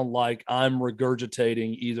just sound like I'm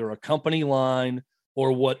regurgitating either a company line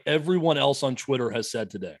or what everyone else on Twitter has said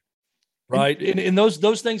today. Right. And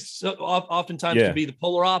those things oftentimes can be the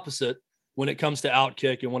polar opposite when it comes to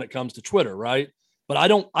Outkick and when it comes to Twitter. Right. But I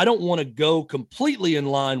don't want to go completely in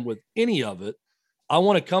line with any of it. I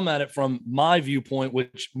want to come at it from my viewpoint,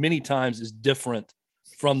 which many times is different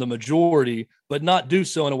from the majority, but not do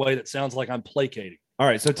so in a way that sounds like I'm placating. All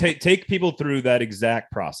right, so take people through that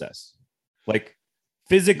exact process. Like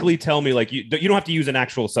physically tell me, like you don't have to use an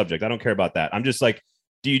actual subject. I don't care about that. I'm just like,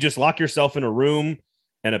 do you just lock yourself in a room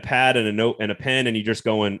and a pad and a note and a pen and you just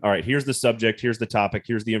going, all right, here's the subject, here's the topic,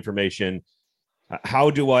 here's the information. How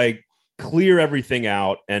do I clear everything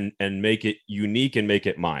out and make it unique and make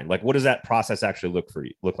it mine? Like, what does that process actually look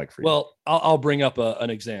like for you? Well, I'll bring up an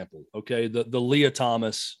example. Okay, the Leah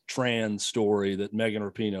Thomas trans story that Megan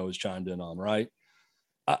Rapinoe has chimed in on, right?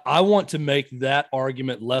 I want to make that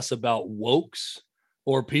argument less about wokes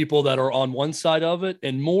or people that are on one side of it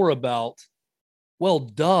and more about, well,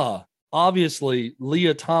 duh, obviously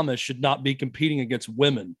Leah Thomas should not be competing against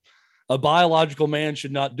women. A biological man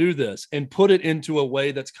should not do this, and put it into a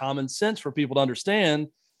way that's common sense for people to understand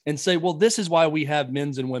and say, well, this is why we have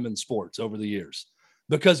men's and women's sports over the years,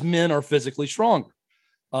 because men are physically stronger.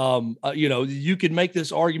 You could make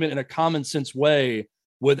this argument in a common sense way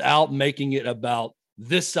without making it about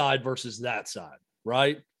this side versus that side,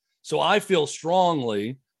 right? So I feel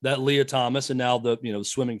strongly that Leah Thomas, and now the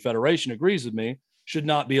Swimming Federation agrees with me, should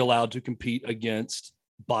not be allowed to compete against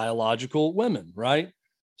biological women, right?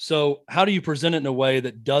 So how do you present it in a way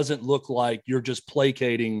that doesn't look like you're just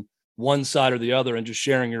placating one side or the other and just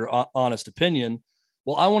sharing your honest opinion?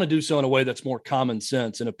 Well, I want to do so in a way that's more common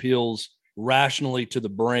sense and appeals rationally to the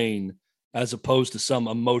brain as opposed to some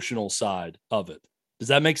emotional side of it. Does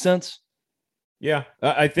that make sense? Yeah,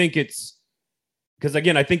 I think it's because,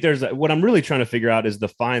 again, I think there's what I'm really trying to figure out is the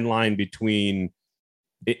fine line between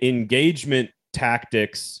engagement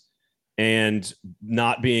tactics and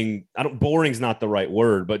not being, boring is not the right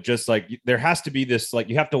word, but just like there has to be this, like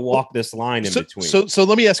you have to walk this line in between. So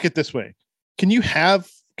let me ask it this way. Can you have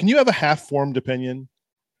a half-formed opinion?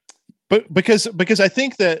 But because I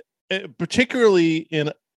think that particularly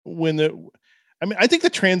I think the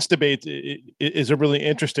trans debate is a really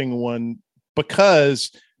interesting one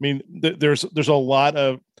because there's a lot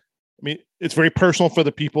of, it's very personal for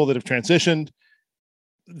the people that have transitioned.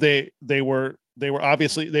 They were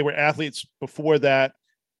athletes before that.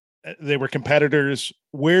 They were competitors.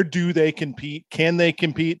 Where do they compete? Can they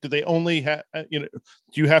compete? Do they only have, do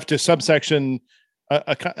you have to subsection?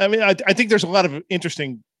 I think there's a lot of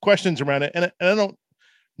interesting questions around it. And I don't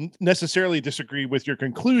necessarily disagree with your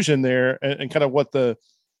conclusion there and kind of what the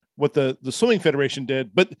Swimming Federation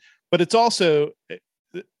did, but it's also,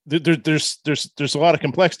 there's a lot of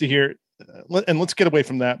complexity here. And let's get away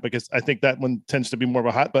from that because I think that one tends to be more of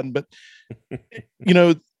a hot button. But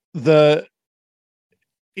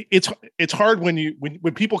it's hard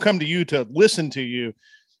when people come to you to listen to you.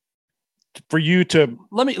 for you to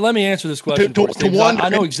let me answer this question. I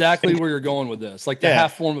know exactly where you're going with this, like the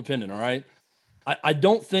half-formed opinion. All right. I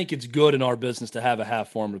don't think it's good in our business to have a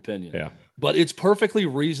half-formed opinion. Yeah. But it's perfectly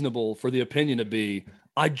reasonable for the opinion to be,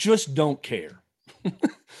 I just don't care.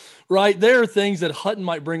 Right? There are things that Hutton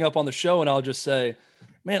might bring up on the show, and I'll just say,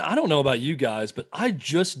 man, I don't know about you guys, but I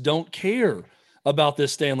just don't care about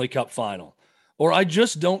this Stanley Cup final. Or I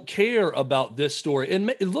just don't care about this story.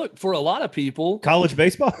 And look, for a lot of people, college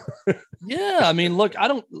baseball. Yeah, I mean, look,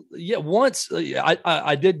 once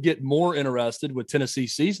I did get more interested with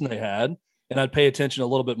Tennessee's season they had, and I'd pay attention a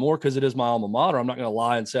little bit more because it is my alma mater. I'm not going to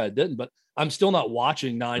lie and say I didn't, but I'm still not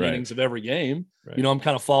watching 9 innings of every game. Right. You know, I'm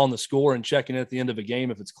kind of following the score and checking it at the end of a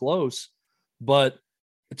game if it's close. But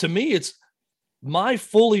to me, it's my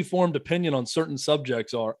fully formed opinion on certain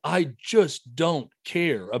subjects are I just don't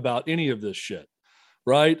care about any of this shit.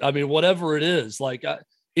 Right? I mean, whatever it is, like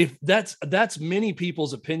if that's many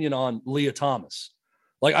people's opinion on Leah Thomas.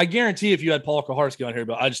 Like I guarantee if you had Paul Kaharski on here,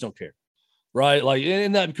 but I just don't care. Right. Like,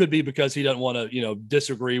 and that could be because he doesn't want to,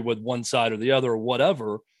 disagree with one side or the other or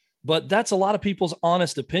whatever, but that's a lot of people's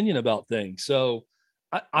honest opinion about things. So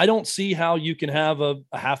I don't see how you can have a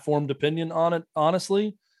half-formed opinion on it,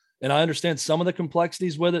 honestly. And I understand some of the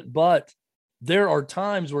complexities with it, but there are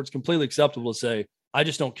times where it's completely acceptable to say, I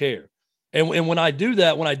just don't care. And when I do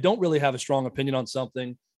that, when I don't really have a strong opinion on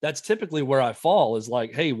something, that's typically where I fall is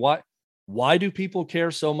like, hey, why do people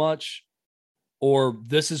care so much? Or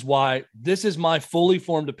this is my fully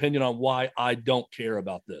formed opinion on why I don't care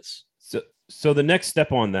about this. So the next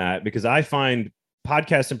step on that, because I find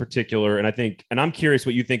podcasts in particular, and I'm curious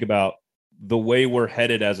what you think about the way we're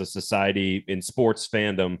headed as a society in sports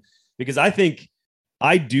fandom, because I think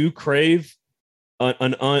I do crave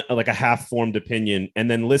like a half-formed opinion, and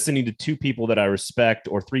then listening to two people that I respect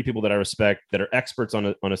or three people that I respect that are experts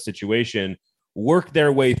on a situation work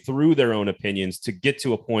their way through their own opinions to get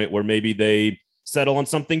to a point where maybe they settle on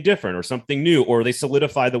something different or something new, or they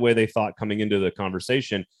solidify the way they thought coming into the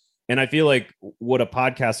conversation. And I feel like what a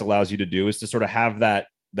podcast allows you to do is to sort of have that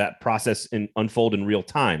process unfold in real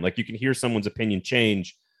time. Like you can hear someone's opinion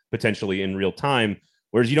change potentially in real time,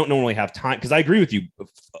 whereas you don't normally have time. Because I agree with you,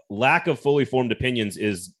 lack of fully formed opinions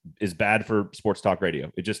is bad for sports talk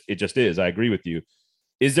radio. It just is. I agree with you.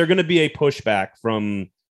 Is there going to be a pushback from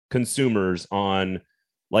consumers on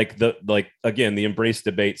again, the embrace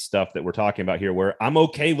debate stuff that we're talking about here, where I'm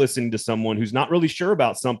okay listening to someone who's not really sure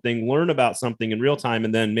about something, learn about something in real time,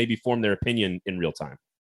 and then maybe form their opinion in real time?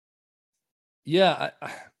 Yeah,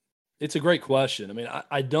 it's a great question. I mean,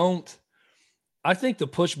 I think the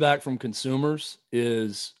pushback from consumers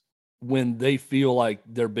is when they feel like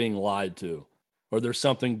they're being lied to or there's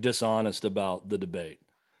something dishonest about the debate,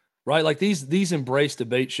 right? Like these embrace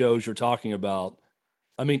debate shows you're talking about.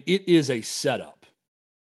 I mean, it is a setup.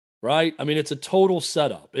 Right? I mean, it's a total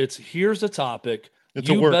setup. It's here's a topic.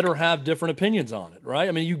 You better have different opinions on it, right?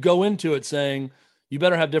 I mean, you go into it saying you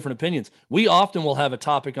better have different opinions. We often will have a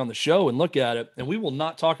topic on the show and look at it, and we will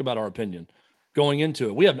not talk about our opinion going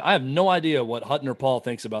into it. I have no idea what Hutton or Paul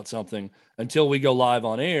thinks about something until we go live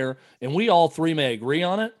on air, and we all three may agree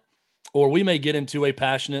on it, or we may get into a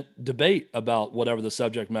passionate debate about whatever the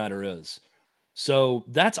subject matter is. So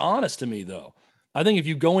that's honest to me, though. I think if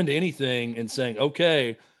you go into anything and saying,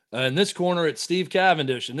 okay, in this corner, it's Steve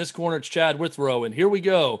Cavendish. In this corner, it's Chad Withrow. And here we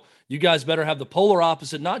go. You guys better have the polar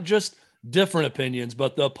opposite, not just different opinions,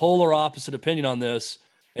 but the polar opposite opinion on this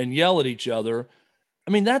and yell at each other.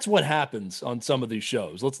 I mean, that's what happens on some of these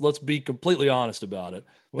shows. Let's be completely honest about it.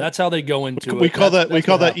 That's how they go into it. We call that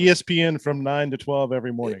ESPN from 9 to 12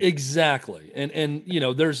 every morning. Exactly. And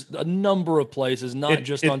there's a number of places, not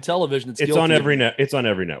just on television. It's on every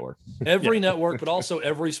network. Every network, but also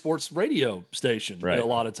every sports radio station. Right. A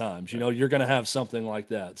lot of times, you're going to have something like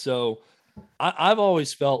that. So I've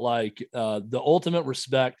always felt like the ultimate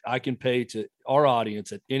respect I can pay to our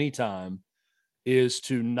audience at any time is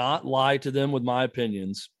to not lie to them with my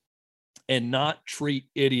opinions and not treat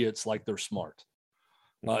idiots like they're smart.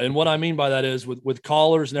 And what I mean by that is with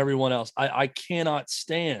callers and everyone else, I cannot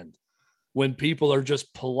stand when people are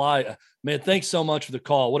just polite. Man, thanks so much for the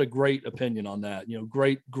call. What a great opinion on that.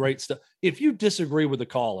 Great stuff. If you disagree with the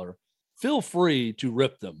caller, feel free to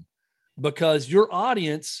rip them, because your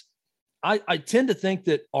audience, I tend to think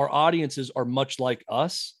that our audiences are much like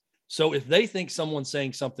us. So if they think someone's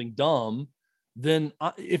saying something dumb, then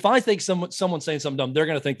if I think someone's saying something dumb, they're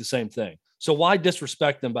going to think the same thing. So why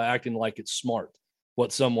disrespect them by acting like it's smart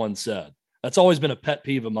what someone said? That's always been a pet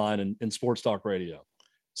peeve of mine in sports talk radio.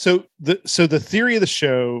 So the theory of the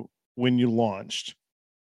show when you launched,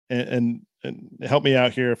 and help me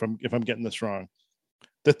out here if I'm getting this wrong.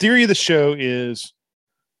 The theory of the show is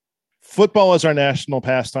football is our national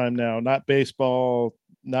pastime now, not baseball,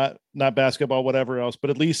 not basketball, whatever else, but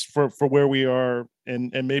at least for where we are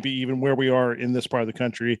and maybe even where we are in this part of the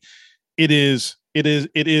country, it is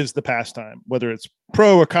the pastime, whether it's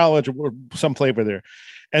pro or college or some flavor there.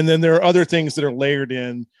 And then there are other things that are layered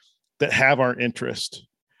in that have our interest.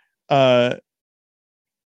 What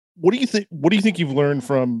do you think you've learned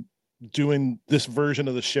from doing this version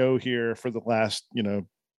of the show here for the last,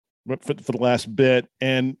 for the last bit,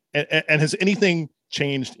 and has anything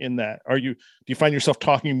changed in that? Do you find yourself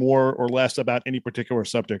talking more or less about any particular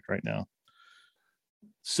subject right now?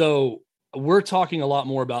 So we're talking a lot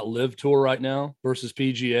more about Live Tour right now versus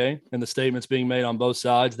PGA, and the statements being made on both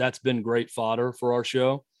sides. That's been great fodder for our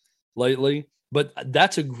show lately, but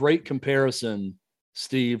that's a great comparison,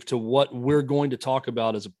 Steve, to what we're going to talk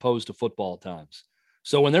about as opposed to football times.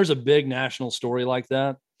 So when there's a big national story like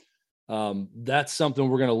that, that's something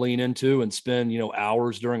we're going to lean into and spend,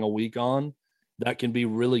 hours during a week on. That can be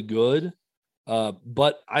really good.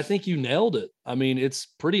 But I think you nailed it. I mean, it's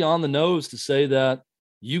pretty on the nose to say that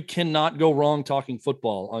you cannot go wrong talking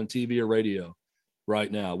football on TV or radio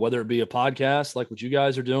right now, whether it be a podcast like what you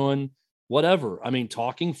guys are doing, whatever. I mean,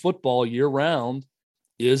 talking football year round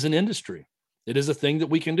is an industry. It is a thing that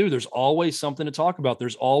we can do. There's always something to talk about.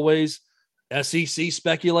 There's always SEC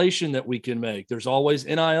speculation that we can make. There's always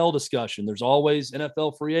NIL discussion. There's always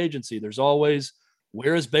NFL free agency. There's always,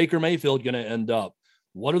 where is Baker Mayfield going to end up?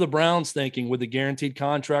 What are the Browns thinking with the guaranteed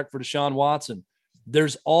contract for Deshaun Watson?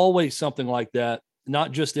 There's always something like that,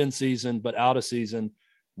 not just in season, but out of season.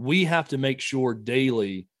 We have to make sure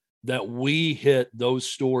daily that we hit those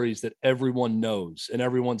stories that everyone knows and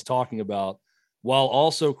everyone's talking about, while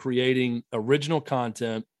also creating original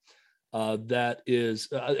content that is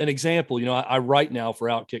an example. I write now for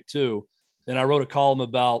Outkick too, and I wrote a column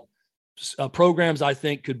about programs I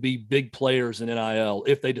think could be big players in NIL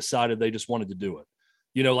if they decided they just wanted to do it.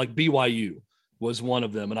 Like BYU was one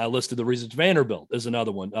of them, and I listed the reasons. Vanderbilt is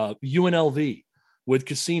another one. UNLV with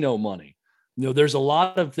casino money. There's a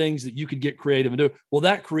lot of things that you could get creative and do. Well,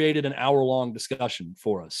 that created an hour-long discussion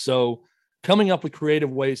for us. So coming up with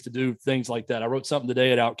creative ways to do things like that. I wrote something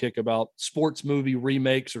today at Outkick about sports movie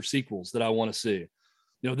remakes or sequels that I want to see.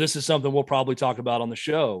 This is something we'll probably talk about on the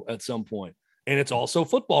show at some point. And it's also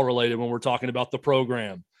football related when we're talking about the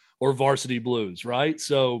program or Varsity Blues, right?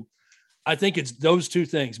 So I think it's those two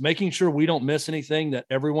things, making sure we don't miss anything that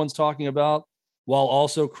everyone's talking about, while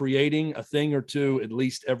also creating a thing or two at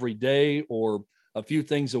least every day or a few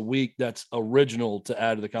things a week that's original to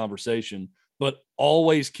add to the conversation, but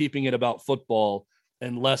always keeping it about football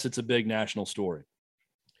unless it's a big national story.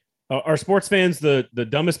 Are sports fans the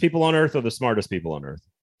dumbest people on earth or the smartest people on earth?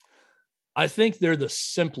 I think they're the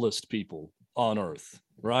simplest people on earth,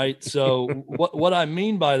 right? So what I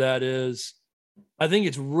mean by that is I think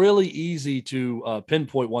it's really easy to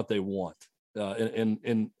pinpoint what they want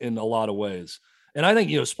in a lot of ways. And I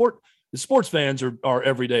think, the sports fans are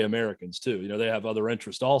everyday Americans too. They have other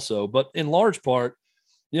interests also, but in large part,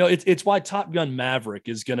 it's why Top Gun Maverick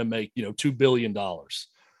is going to make, $2 billion. All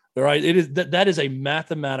right. It is that is a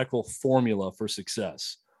mathematical formula for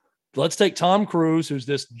success. Let's take Tom Cruise, who's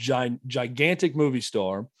this gigantic movie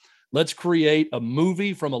star. Let's create a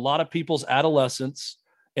movie from a lot of people's adolescence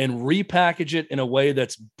and repackage it in a way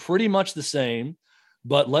that's pretty much the same,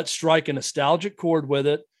 but let's strike a nostalgic chord with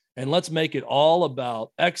it. And let's make it all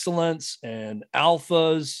about excellence and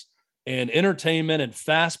alphas and entertainment and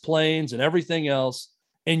fast planes and everything else.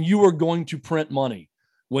 And you are going to print money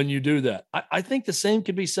when you do that. I think the same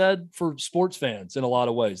could be said for sports fans in a lot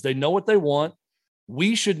of ways. They know what they want.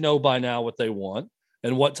 We should know by now what they want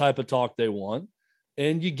and what type of talk they want.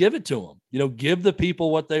 And you give it to them, give the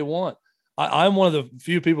people what they want. I'm one of the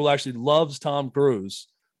few people who actually loves Tom Cruise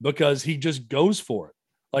because he just goes for it.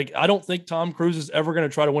 Like, I don't think Tom Cruise is ever going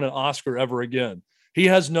to try to win an Oscar ever again. He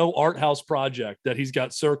has no art house project that he's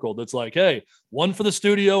got circled. That's like, hey, one for the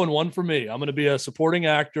studio and one for me. I'm going to be a supporting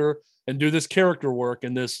actor and do this character work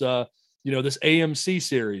in this, this AMC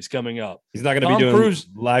series coming up. He's not going to be doing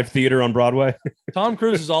live theater on Broadway. Tom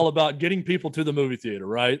Cruise is all about getting people to the movie theater,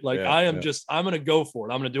 right? Like, yeah, I'm going to go for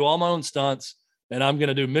it. I'm going to do all my own stunts, and I'm going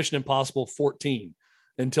to do Mission Impossible 14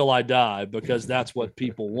 until I die, because that's what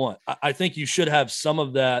people want. I think you should have some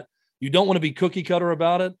of that. You don't want to be cookie cutter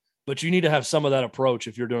about it, but you need to have some of that approach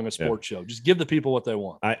if you're doing a sports show. Just give the people what they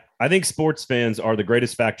want. I think sports fans are the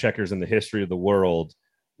greatest fact checkers in the history of the world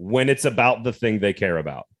when it's about the thing they care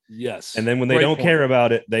about. Yes. And then when they don't care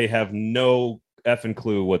about it, they have no effing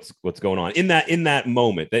clue what's going on in that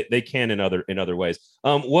moment. They can in other ways.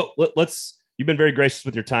 Let's you've been very gracious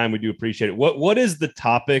with your time. We do appreciate it. What is the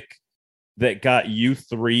topic that got you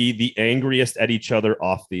three the angriest at each other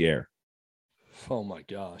off the air? Oh my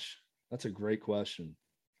gosh, that's a great question.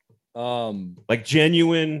 Like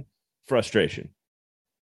genuine frustration.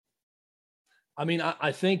 I mean,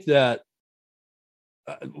 I think that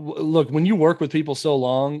look, when you work with people so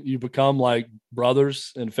long, you become like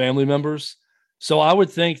brothers and family members. So I would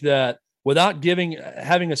think that without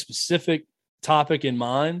having a specific topic in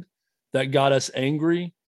mind that got us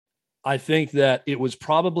angry, I think that it was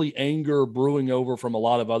probably anger brewing over from a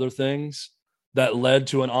lot of other things that led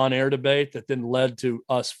to an on-air debate that then led to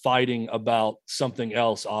us fighting about something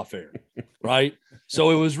else off air. Right. So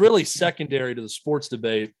it was really secondary to the sports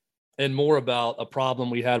debate and more about a problem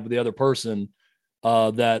we had with the other person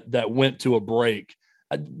that went to a break.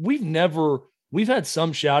 We've had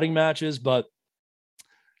some shouting matches, but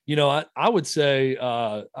I would say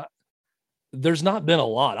there's not been a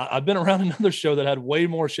lot. I've been around another show that had way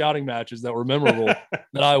more shouting matches that were memorable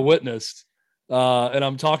that I witnessed. And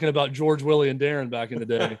I'm talking about George, Willie, and Darren back in the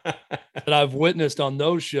day that I've witnessed on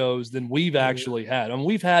those shows than we've actually had. I mean,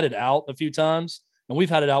 we've had it out a few times and we've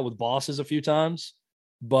had it out with bosses a few times,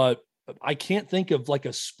 but I can't think of like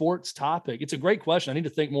a sports topic. It's a great question. I need to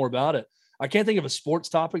think more about it. I can't think of a sports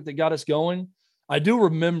topic that got us going. I do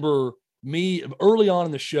remember me early on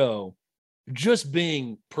in the show just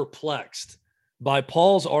being perplexed by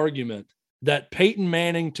Paul's argument that Peyton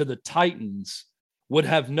Manning to the Titans would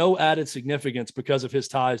have no added significance because of his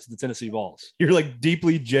ties to the Tennessee Vols. You're like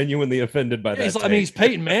deeply, genuinely offended by that. I mean, he's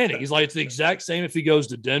Peyton Manning. He's like, it's the exact same if he goes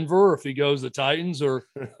to Denver or if he goes to the Titans. Or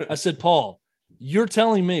I said, Paul, you're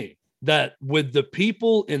telling me that with the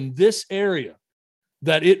people in this area,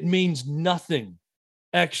 that it means nothing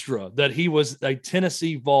extra that he was a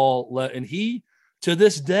Tennessee Vol. And he, to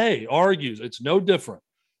this day, argues it's no different.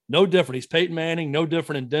 No different. He's Peyton Manning, no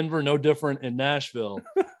different in Denver, no different in Nashville.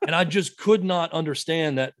 And I just could not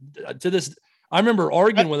understand that to this. I remember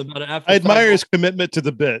arguing with him about it after. I admire his commitment to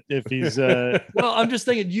the bit. If he's well, I'm just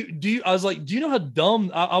thinking, I was like, do you know how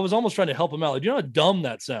dumb I was almost trying to help him out. Like, do you know how dumb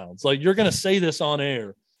that sounds? Like, you're going to say this on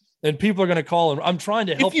air and people are going to call and I'm trying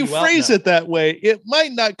to help you out. If you phrase it that way, it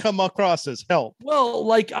might not come across as help. Well,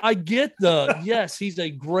 like I get yes, he's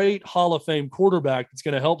a great Hall of Fame quarterback that's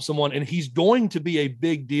going to help someone and he's going to be a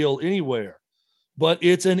big deal anywhere, but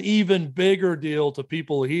it's an even bigger deal to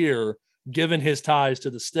people here, given his ties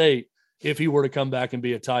to the state, if he were to come back and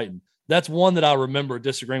be a Titan. That's one that I remember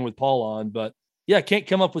disagreeing with Paul on, but yeah, can't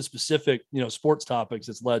come up with specific, sports topics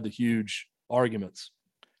that's led to huge arguments.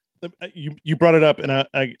 You brought it up, and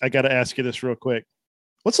I got to ask you this real quick.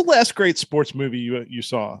 What's the last great sports movie you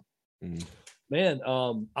saw? Man,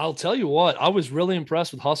 I'll tell you what. I was really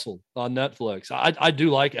impressed with Hustle on Netflix. I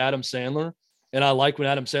do like Adam Sandler, and I like when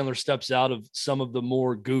Adam Sandler steps out of some of the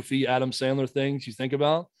more goofy Adam Sandler things you think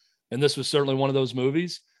about, and this was certainly one of those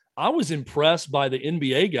movies. I was impressed by the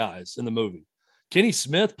NBA guys in the movie. Kenny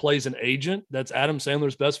Smith plays an agent that's Adam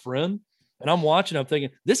Sandler's best friend, and I'm watching, I'm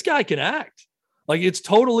thinking, this guy can act. Like, it's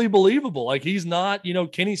totally believable. Like, he's not,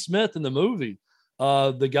 Kenny Smith in the movie.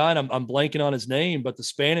 The guy, and I'm blanking on his name, but the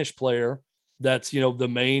Spanish player that's, the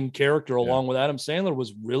main character along with Adam Sandler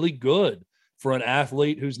was really good for an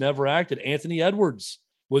athlete who's never acted. Anthony Edwards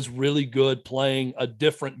was really good playing a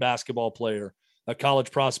different basketball player, a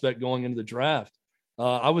college prospect going into the draft.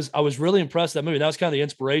 I was really impressed with that movie. That was kind of the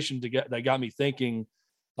inspiration that got me thinking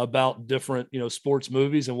about different, sports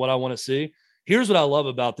movies and what I want to see. Here's what I love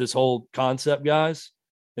about this whole concept, guys.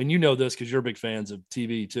 And you know this because you're big fans of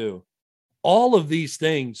TV too. All of these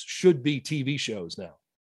things should be TV shows now,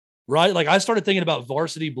 right? Like, I started thinking about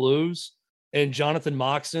Varsity Blues and Jonathan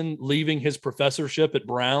Moxon leaving his professorship at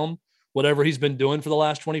Brown, whatever he's been doing for the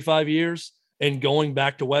last 25 years, and going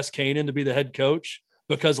back to West Canaan to be the head coach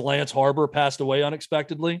because Lance Harbor passed away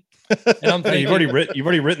unexpectedly. And I'm thinking, you've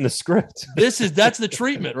already written the script. That's the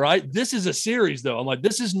treatment, right? This is a series though. I'm like,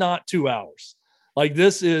 this is not 2 hours. Like,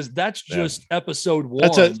 that's just episode 1.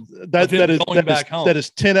 That is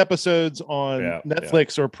 10 episodes on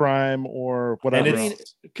Netflix or Prime or whatever. And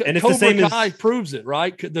it's Cobra the same Kai proves it,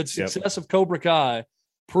 right? The success of Cobra Kai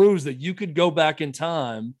proves that you could go back in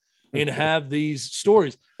time and have these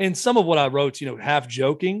stories. And some of what I wrote, half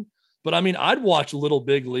joking, but I mean, I'd watch Little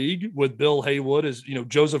Big League with Bill Haywood as,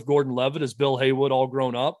 Joseph Gordon-Levitt as Bill Haywood all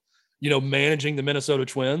grown up, managing the Minnesota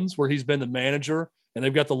Twins, where he's been the manager and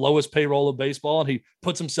they've got the lowest payroll of baseball. And he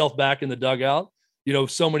puts himself back in the dugout,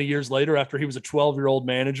 so many years later after he was a 12-year-old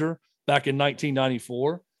manager back in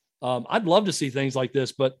 1994. I'd love to see things like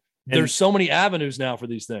this, but there's so many avenues now for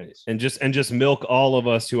these things. And just milk all of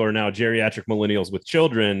us who are now geriatric millennials with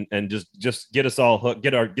children and just get us all hooked,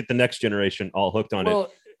 get the next generation all hooked on it.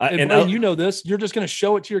 And you know this, you're just going to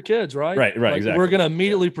show it to your kids, right? Right, like, exactly. We're going to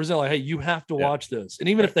immediately present like, hey, you have to watch this. And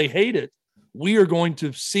even if they hate it, we are going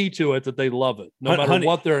to see to it that they love it, no matter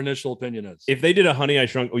what their initial opinion is. If they did a Honey I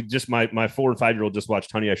Shrunk, my 4 and 5 year old just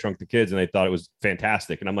watched Honey I Shrunk the Kids and they thought it was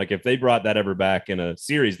fantastic. And I'm like, if they brought that ever back in a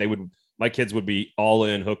series, my kids would be all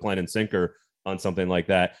in, hook, line, and sinker on something like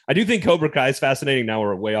that. I do think Cobra Kai is fascinating. Now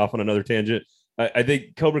we're way off on another tangent. I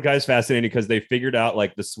think Cobra Kai is fascinating because they figured out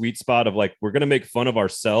like the sweet spot of like, we're going to make fun of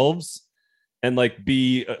ourselves and like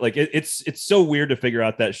be like, it's so weird to figure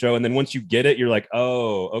out that show. And then once you get it, you're like,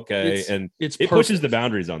 oh, okay. It pushes the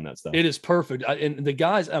boundaries on that stuff. It is perfect. And the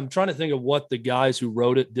guys, I'm trying to think of what the guys who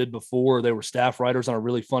wrote it did before. They were staff writers on a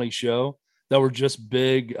really funny show that were just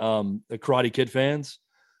big Karate Kid fans.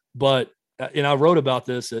 But, and I wrote about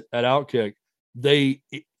this at Outkick.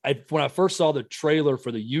 When I first saw the trailer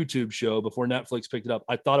for the YouTube show before Netflix picked it up,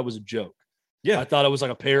 I thought it was a joke. Yeah. I thought it was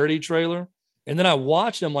like a parody trailer. And then I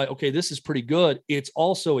watched them like, okay, this is pretty good. It's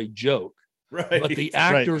also a joke. Right. But the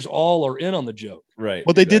actors all are in on the joke. Right.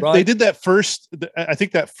 Well, they did that first, I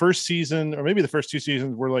think that first season, or maybe the first 2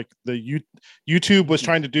 seasons were like YouTube was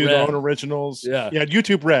trying to do their own originals. Yeah.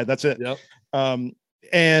 YouTube Red. That's it. Yep.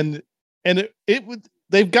 And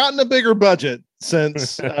they've gotten a bigger budget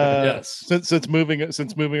since since moving over to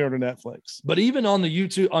Netflix. But even on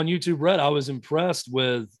YouTube Red, I was impressed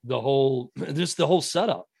with the whole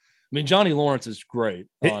setup. I mean, Johnny Lawrence is great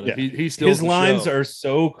on it. He's still, his lines are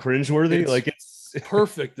so cringeworthy. It's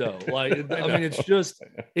perfect though. Like, I mean, it's just,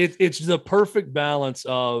 it's the perfect balance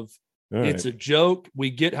of it's a joke. We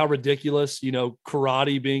get how ridiculous,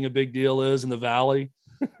 karate being a big deal is in the Valley.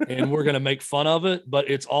 And we're going to make fun of it, but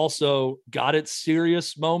it's also got its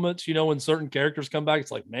serious moments, when certain characters come back,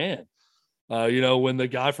 it's like, man, when the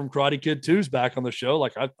guy from Karate Kid 2 is back on the show,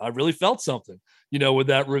 like I really felt something, with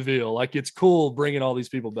that reveal. Like, it's cool bringing all these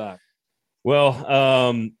people back.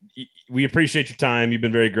 Well, we appreciate your time. You've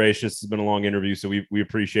been very gracious. It's been a long interview, so we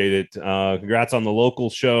appreciate it. Congrats on the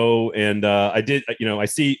local show. And I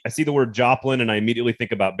see the word Joplin and I immediately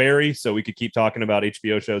think about Barry, so we could keep talking about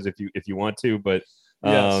HBO shows if you want to, but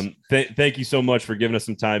yes. Thank you so much for giving us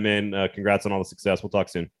some time in. Congrats on all the success. We'll talk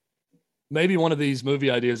soon. Maybe one of these movie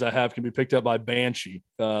ideas I have can be picked up by Banshee,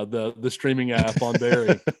 the streaming app on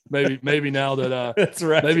Barry. maybe now that that's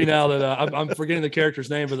right. Maybe now that I'm forgetting the character's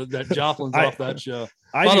name, but that Joplin's off that show.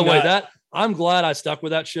 By the way, I'm glad I stuck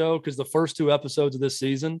with that show because the first 2 episodes of this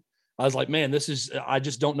season, I was like, man, I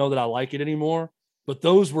just don't know that I like it anymore. But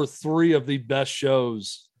those were 3 of the best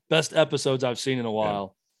episodes I've seen in a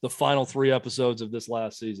while. Yeah. The final 3 episodes of this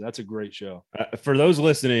last season. That's a great show. For those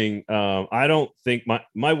listening, I don't think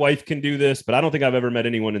my wife can do this, but I don't think I've ever met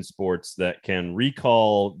anyone in sports that can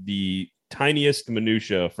recall the tiniest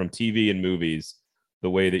minutia from TV and movies the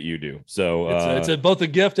way that you do. So it's both a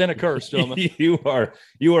gift and a curse, gentlemen. you are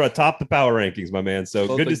atop the power rankings, my man. So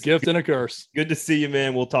both good to gift and a curse. Good to see you,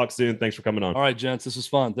 man. We'll talk soon. Thanks for coming on. All right, gents, this was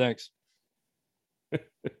fun. Thanks.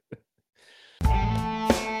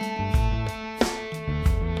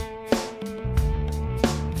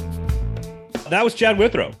 That was Chad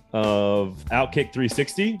Withrow of Outkick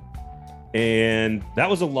 360. And that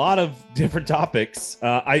was a lot of different topics.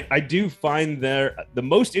 I do find the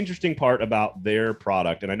most interesting part about their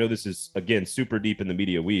product, and I know this is, again, super deep in the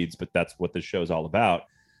media weeds, but that's what this show is all about.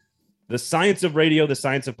 The science of radio, the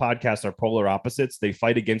science of podcasts are polar opposites. They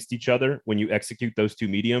fight against each other when you execute those 2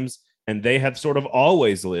 mediums. And they have sort of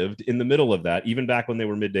always lived in the middle of that. Even back when they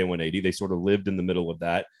were Midday 180, they sort of lived in the middle of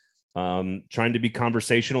that. Trying to be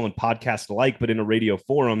conversational and podcast like, but in a radio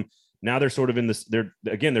forum. Now they're sort of in this,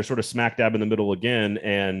 they're sort of smack dab in the middle again.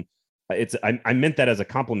 And I meant that as a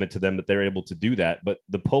compliment to them that they're able to do that. But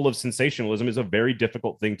the pull of sensationalism is a very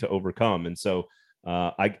difficult thing to overcome. And so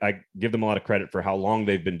I give them a lot of credit for how long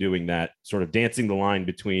they've been doing that, sort of dancing the line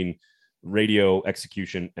between radio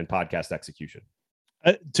execution and podcast execution.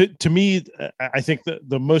 To me, I think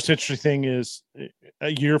the most interesting thing is a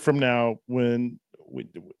year from now when we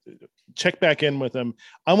check back in with them,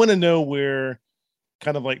 I want to know where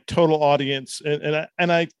kind of like total audience and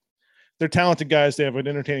they're talented guys. They have an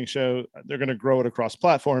entertaining show. They're going to grow it across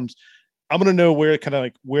platforms. I'm going to know where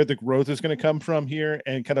the growth is going to come from here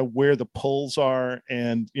and kind of where the pulls are.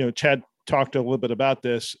 And, Chad talked a little bit about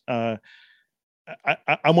this. I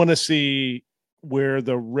want to see where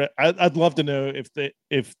I'd love to know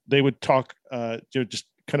if they would talk just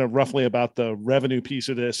kind of roughly about the revenue piece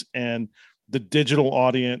of this and the digital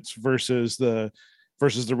audience versus the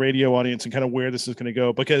radio audience and kind of where this is going to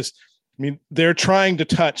go, because I mean, they're trying to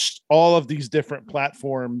touch all of these different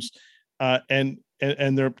platforms and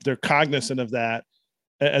they're cognizant of that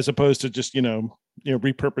as opposed to just,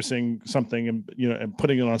 repurposing something and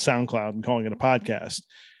putting it on SoundCloud and calling it a podcast.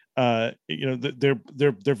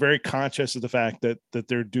 they're very conscious of the fact that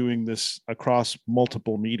they're doing this across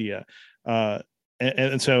multiple media,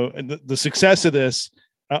 and so the success of this,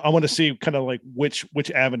 I want to see kind of like which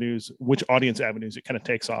audience avenues it kind of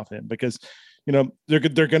takes off in, because they're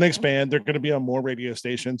going to expand, they're going to be on more radio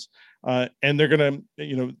stations, and they're going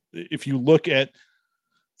to, if you look at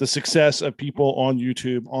the success of people on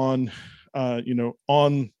YouTube, on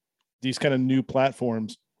on these kind of new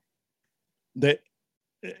platforms, that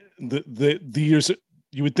the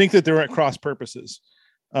you would think that they're at cross purposes,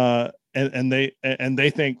 and they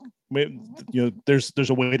think there's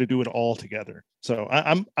a way to do it all together. So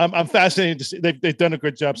I'm fascinated to see. They've done a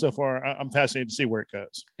good job so far. I'm fascinated to see where it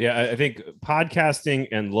goes. Yeah, I think podcasting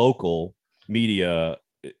and local media,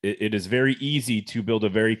 it is very easy to build a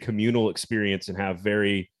very communal experience and have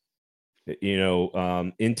very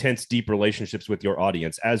intense, deep relationships with your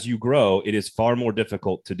audience. As you grow, it is far more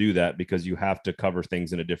difficult to do that because you have to cover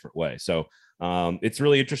things in a different way. So it's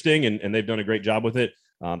really interesting, and they've done a great job with it.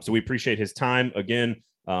 So we appreciate his time again.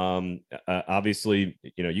 Obviously,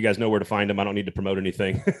 you guys know where to find him. I don't need to promote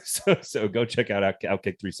anything. so go check out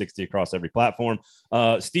Outkick 360 across every platform.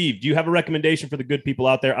 Steve, do you have a recommendation for the good people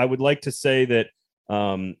out there? I would like to say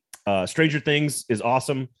that Stranger Things is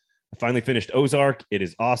awesome. I finally finished Ozark. It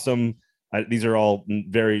is awesome. These are all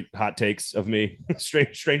very hot takes of me.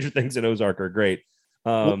 Stranger Things and Ozark are great.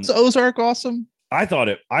 Was Ozark awesome? I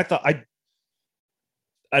don't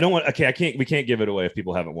want. Okay, we can't give it away if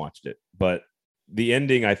people haven't watched it. But the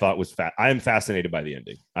ending I thought was I am fascinated by the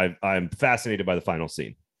ending. I'm fascinated by the final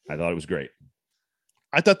scene. I thought it was great.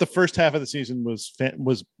 I thought the first half of the season was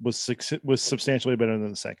substantially better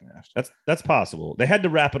than the second half. That's possible. They had to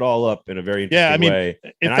wrap it all up in a very interesting way,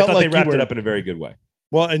 and I thought they wrapped it up in a very good way.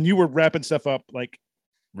 Well, and you were wrapping stuff up like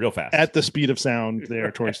real fast at the speed of sound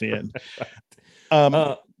there towards the end.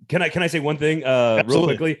 Can I say one thing real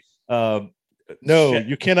quickly? No,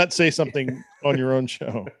 you cannot say something on your own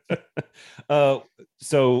show.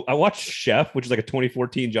 So I watched Chef, which is like a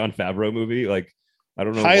 2014 Jon Favreau movie. Like, I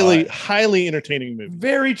don't know. Highly entertaining movie.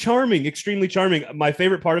 Very charming, extremely charming. My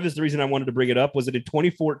favorite part of this, the reason I wanted to bring it up, was that in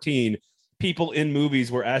 2014, people in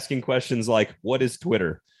movies were asking questions like, "What is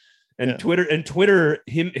Twitter?" And Twitter,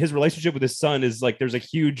 his relationship with his son is like, there's a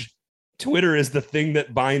huge. Twitter is the thing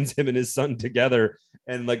that binds him and his son together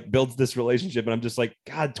and like builds this relationship. And I'm just like,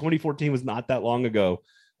 God, 2014 was not that long ago.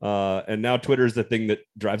 And now Twitter is the thing that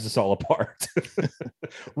drives us all apart.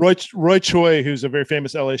 Roy Choi, who's a very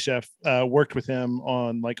famous LA chef, worked with him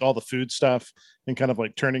on like all the food stuff and kind of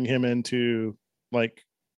like turning him into like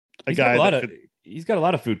he's got a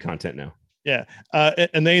lot of food content now. Yeah.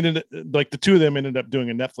 And they the two of them ended up doing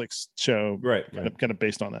a Netflix show, right. Kind of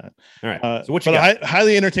based on that. All right. So what you got?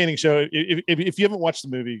 Highly entertaining show. If you haven't watched the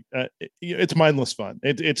movie, it's mindless fun.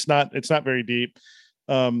 It's not very deep.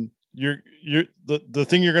 You're the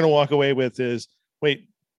thing you're going to walk away with is, wait,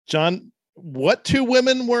 John, what two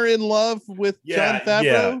women were in love with Jon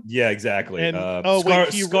Favreau? Yeah, exactly. And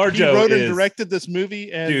he wrote and directed this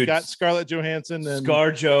movie and got Scarlett Johansson. And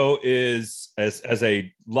ScarJo is as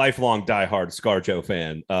a lifelong diehard ScarJo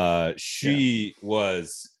fan. She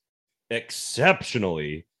was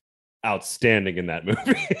exceptionally outstanding in that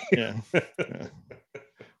movie. Yeah.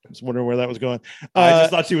 I was wondering where that was going. I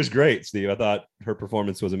just thought she was great, Steve. I thought her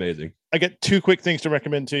performance was amazing. I got two quick things to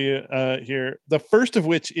recommend to you here. The first of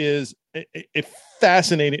which is a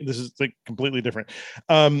fascinating. This is like completely different.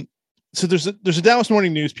 So there's a Dallas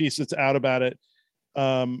Morning News piece that's out about it,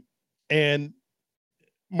 and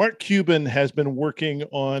Mark Cuban has been working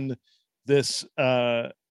on this.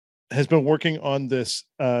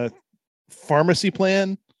 Pharmacy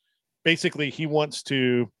plan. Basically, he wants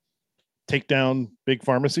to take down big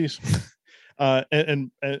pharmacies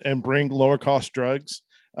and bring lower cost drugs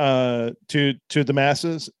to the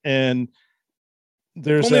masses. And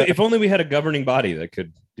if only we had a governing body that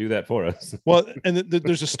could do that for us. Well, and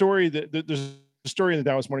there's a story in the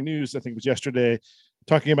Dallas Morning News, I think it was yesterday,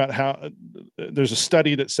 talking about how there's a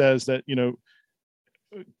study that says that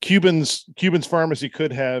Cuban's pharmacy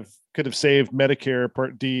could have saved Medicare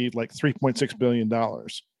Part D like $3.6 billion.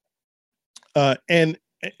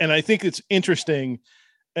 And I think it's interesting.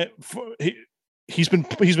 He's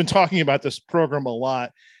been talking about this program a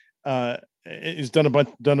lot. He's done a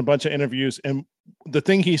bunch of interviews, and the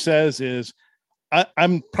thing he says is,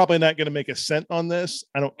 I'm probably not going to make a cent on this.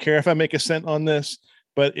 I don't care if I make a cent on this,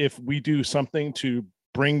 but if we do something to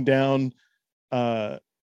bring down the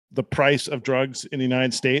price of drugs in the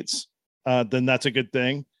United States, then that's a good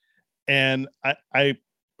thing. And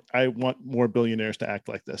I want more billionaires to act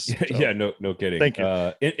like this. So. Yeah, no kidding. Thank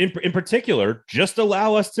you. In particular, just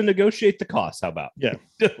allow us to negotiate the costs. How about? Yeah,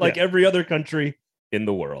 Every other country, in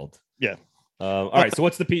the world. Yeah. All right. So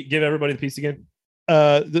what's the piece? Give everybody the piece again.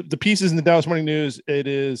 The piece is in the Dallas Morning News. It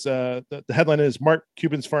is the headline is Mark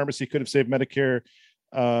Cuban's pharmacy could have saved Medicare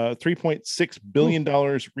 $3.6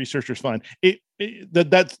 billion. Researchers find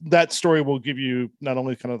that story will give you not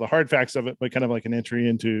only kind of the hard facts of it, but kind of like an entry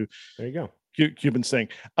into there you go. Cuban's thing.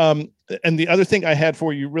 And the other thing I had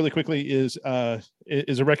for you really quickly is a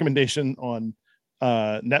recommendation on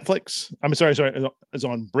Netflix. I'm sorry, is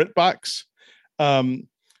on BritBox.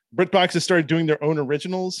 BritBox has started doing their own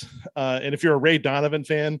originals. And if you're a Ray Donovan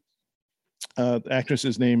fan, the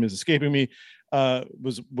actress's name is escaping me,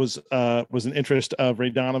 was an interest of Ray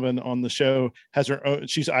Donovan on the show, has her own,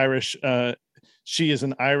 she's Irish. She is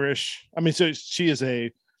an Irish, so she is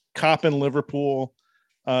a cop in Liverpool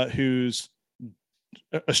whose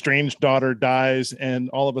estranged daughter dies. And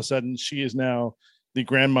all of a sudden she is now the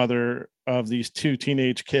grandmother of these two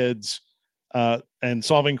teenage kids and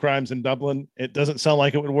solving crimes in Dublin. It doesn't sound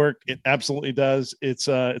like it would work. It absolutely does. It's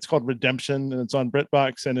called Redemption, and it's on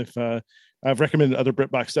BritBox. And if I've recommended other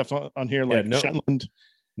BritBox stuff on here, like Shetland.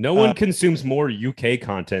 No one consumes more UK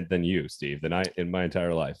content than you, Steve, than I in my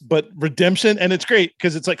entire life. But Redemption, and it's great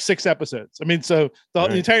because it's like 6 episodes. So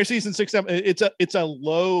the entire season, 6 episodes. It's a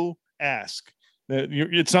low ask.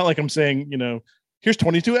 It's not like I'm saying, here's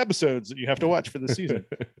 22 episodes that you have to watch for the season.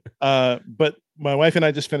 But my wife and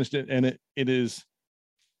I just finished it, and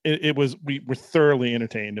we were thoroughly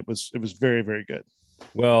entertained. It was very, very good.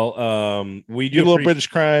 Well, we do get a little British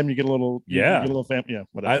crime. You get a little, you get a little family. Yeah,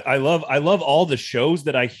 whatever. I love all the shows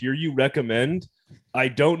that I hear you recommend. I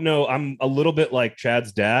don't know. I'm a little bit like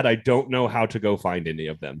Chad's dad. I don't know how to go find any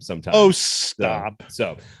of them sometimes. Oh, stop.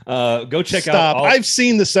 So go check out. Stop. I've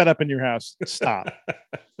seen the setup in your house. Stop.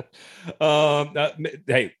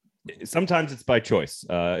 Hey, sometimes it's by choice,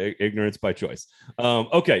 ignorance by choice.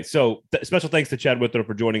 Okay, so special thanks to Chad Withrow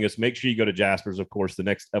for joining us. Make sure you go to Jasper's, of course, the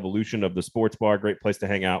next evolution of the sports bar. Great place to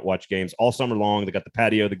hang out, watch games all summer long. They got the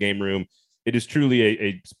patio, the game room. It is truly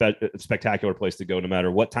a spectacular place to go, no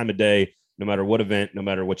matter what time of day, no matter what event, no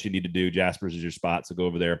matter what you need to do. Jasper's is your spot, so go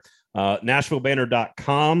over there.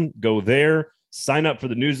 NashvilleBanner.com, go there. Sign up for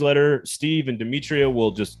the newsletter. Steve and Demetria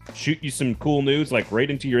will just shoot you some cool news like right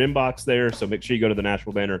into your inbox there. So make sure you go to the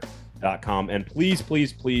NashvilleBanner.com, and please,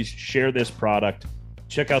 please, please share this product.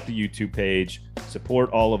 Check out the YouTube page.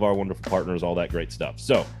 Support all of our wonderful partners, all that great stuff.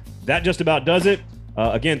 So that just about does it.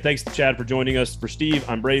 Again, thanks to Chad for joining us. For Steve,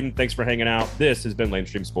 I'm Braden. Thanks for hanging out. This has been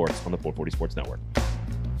Lamestream Sports on the 440 Sports Network.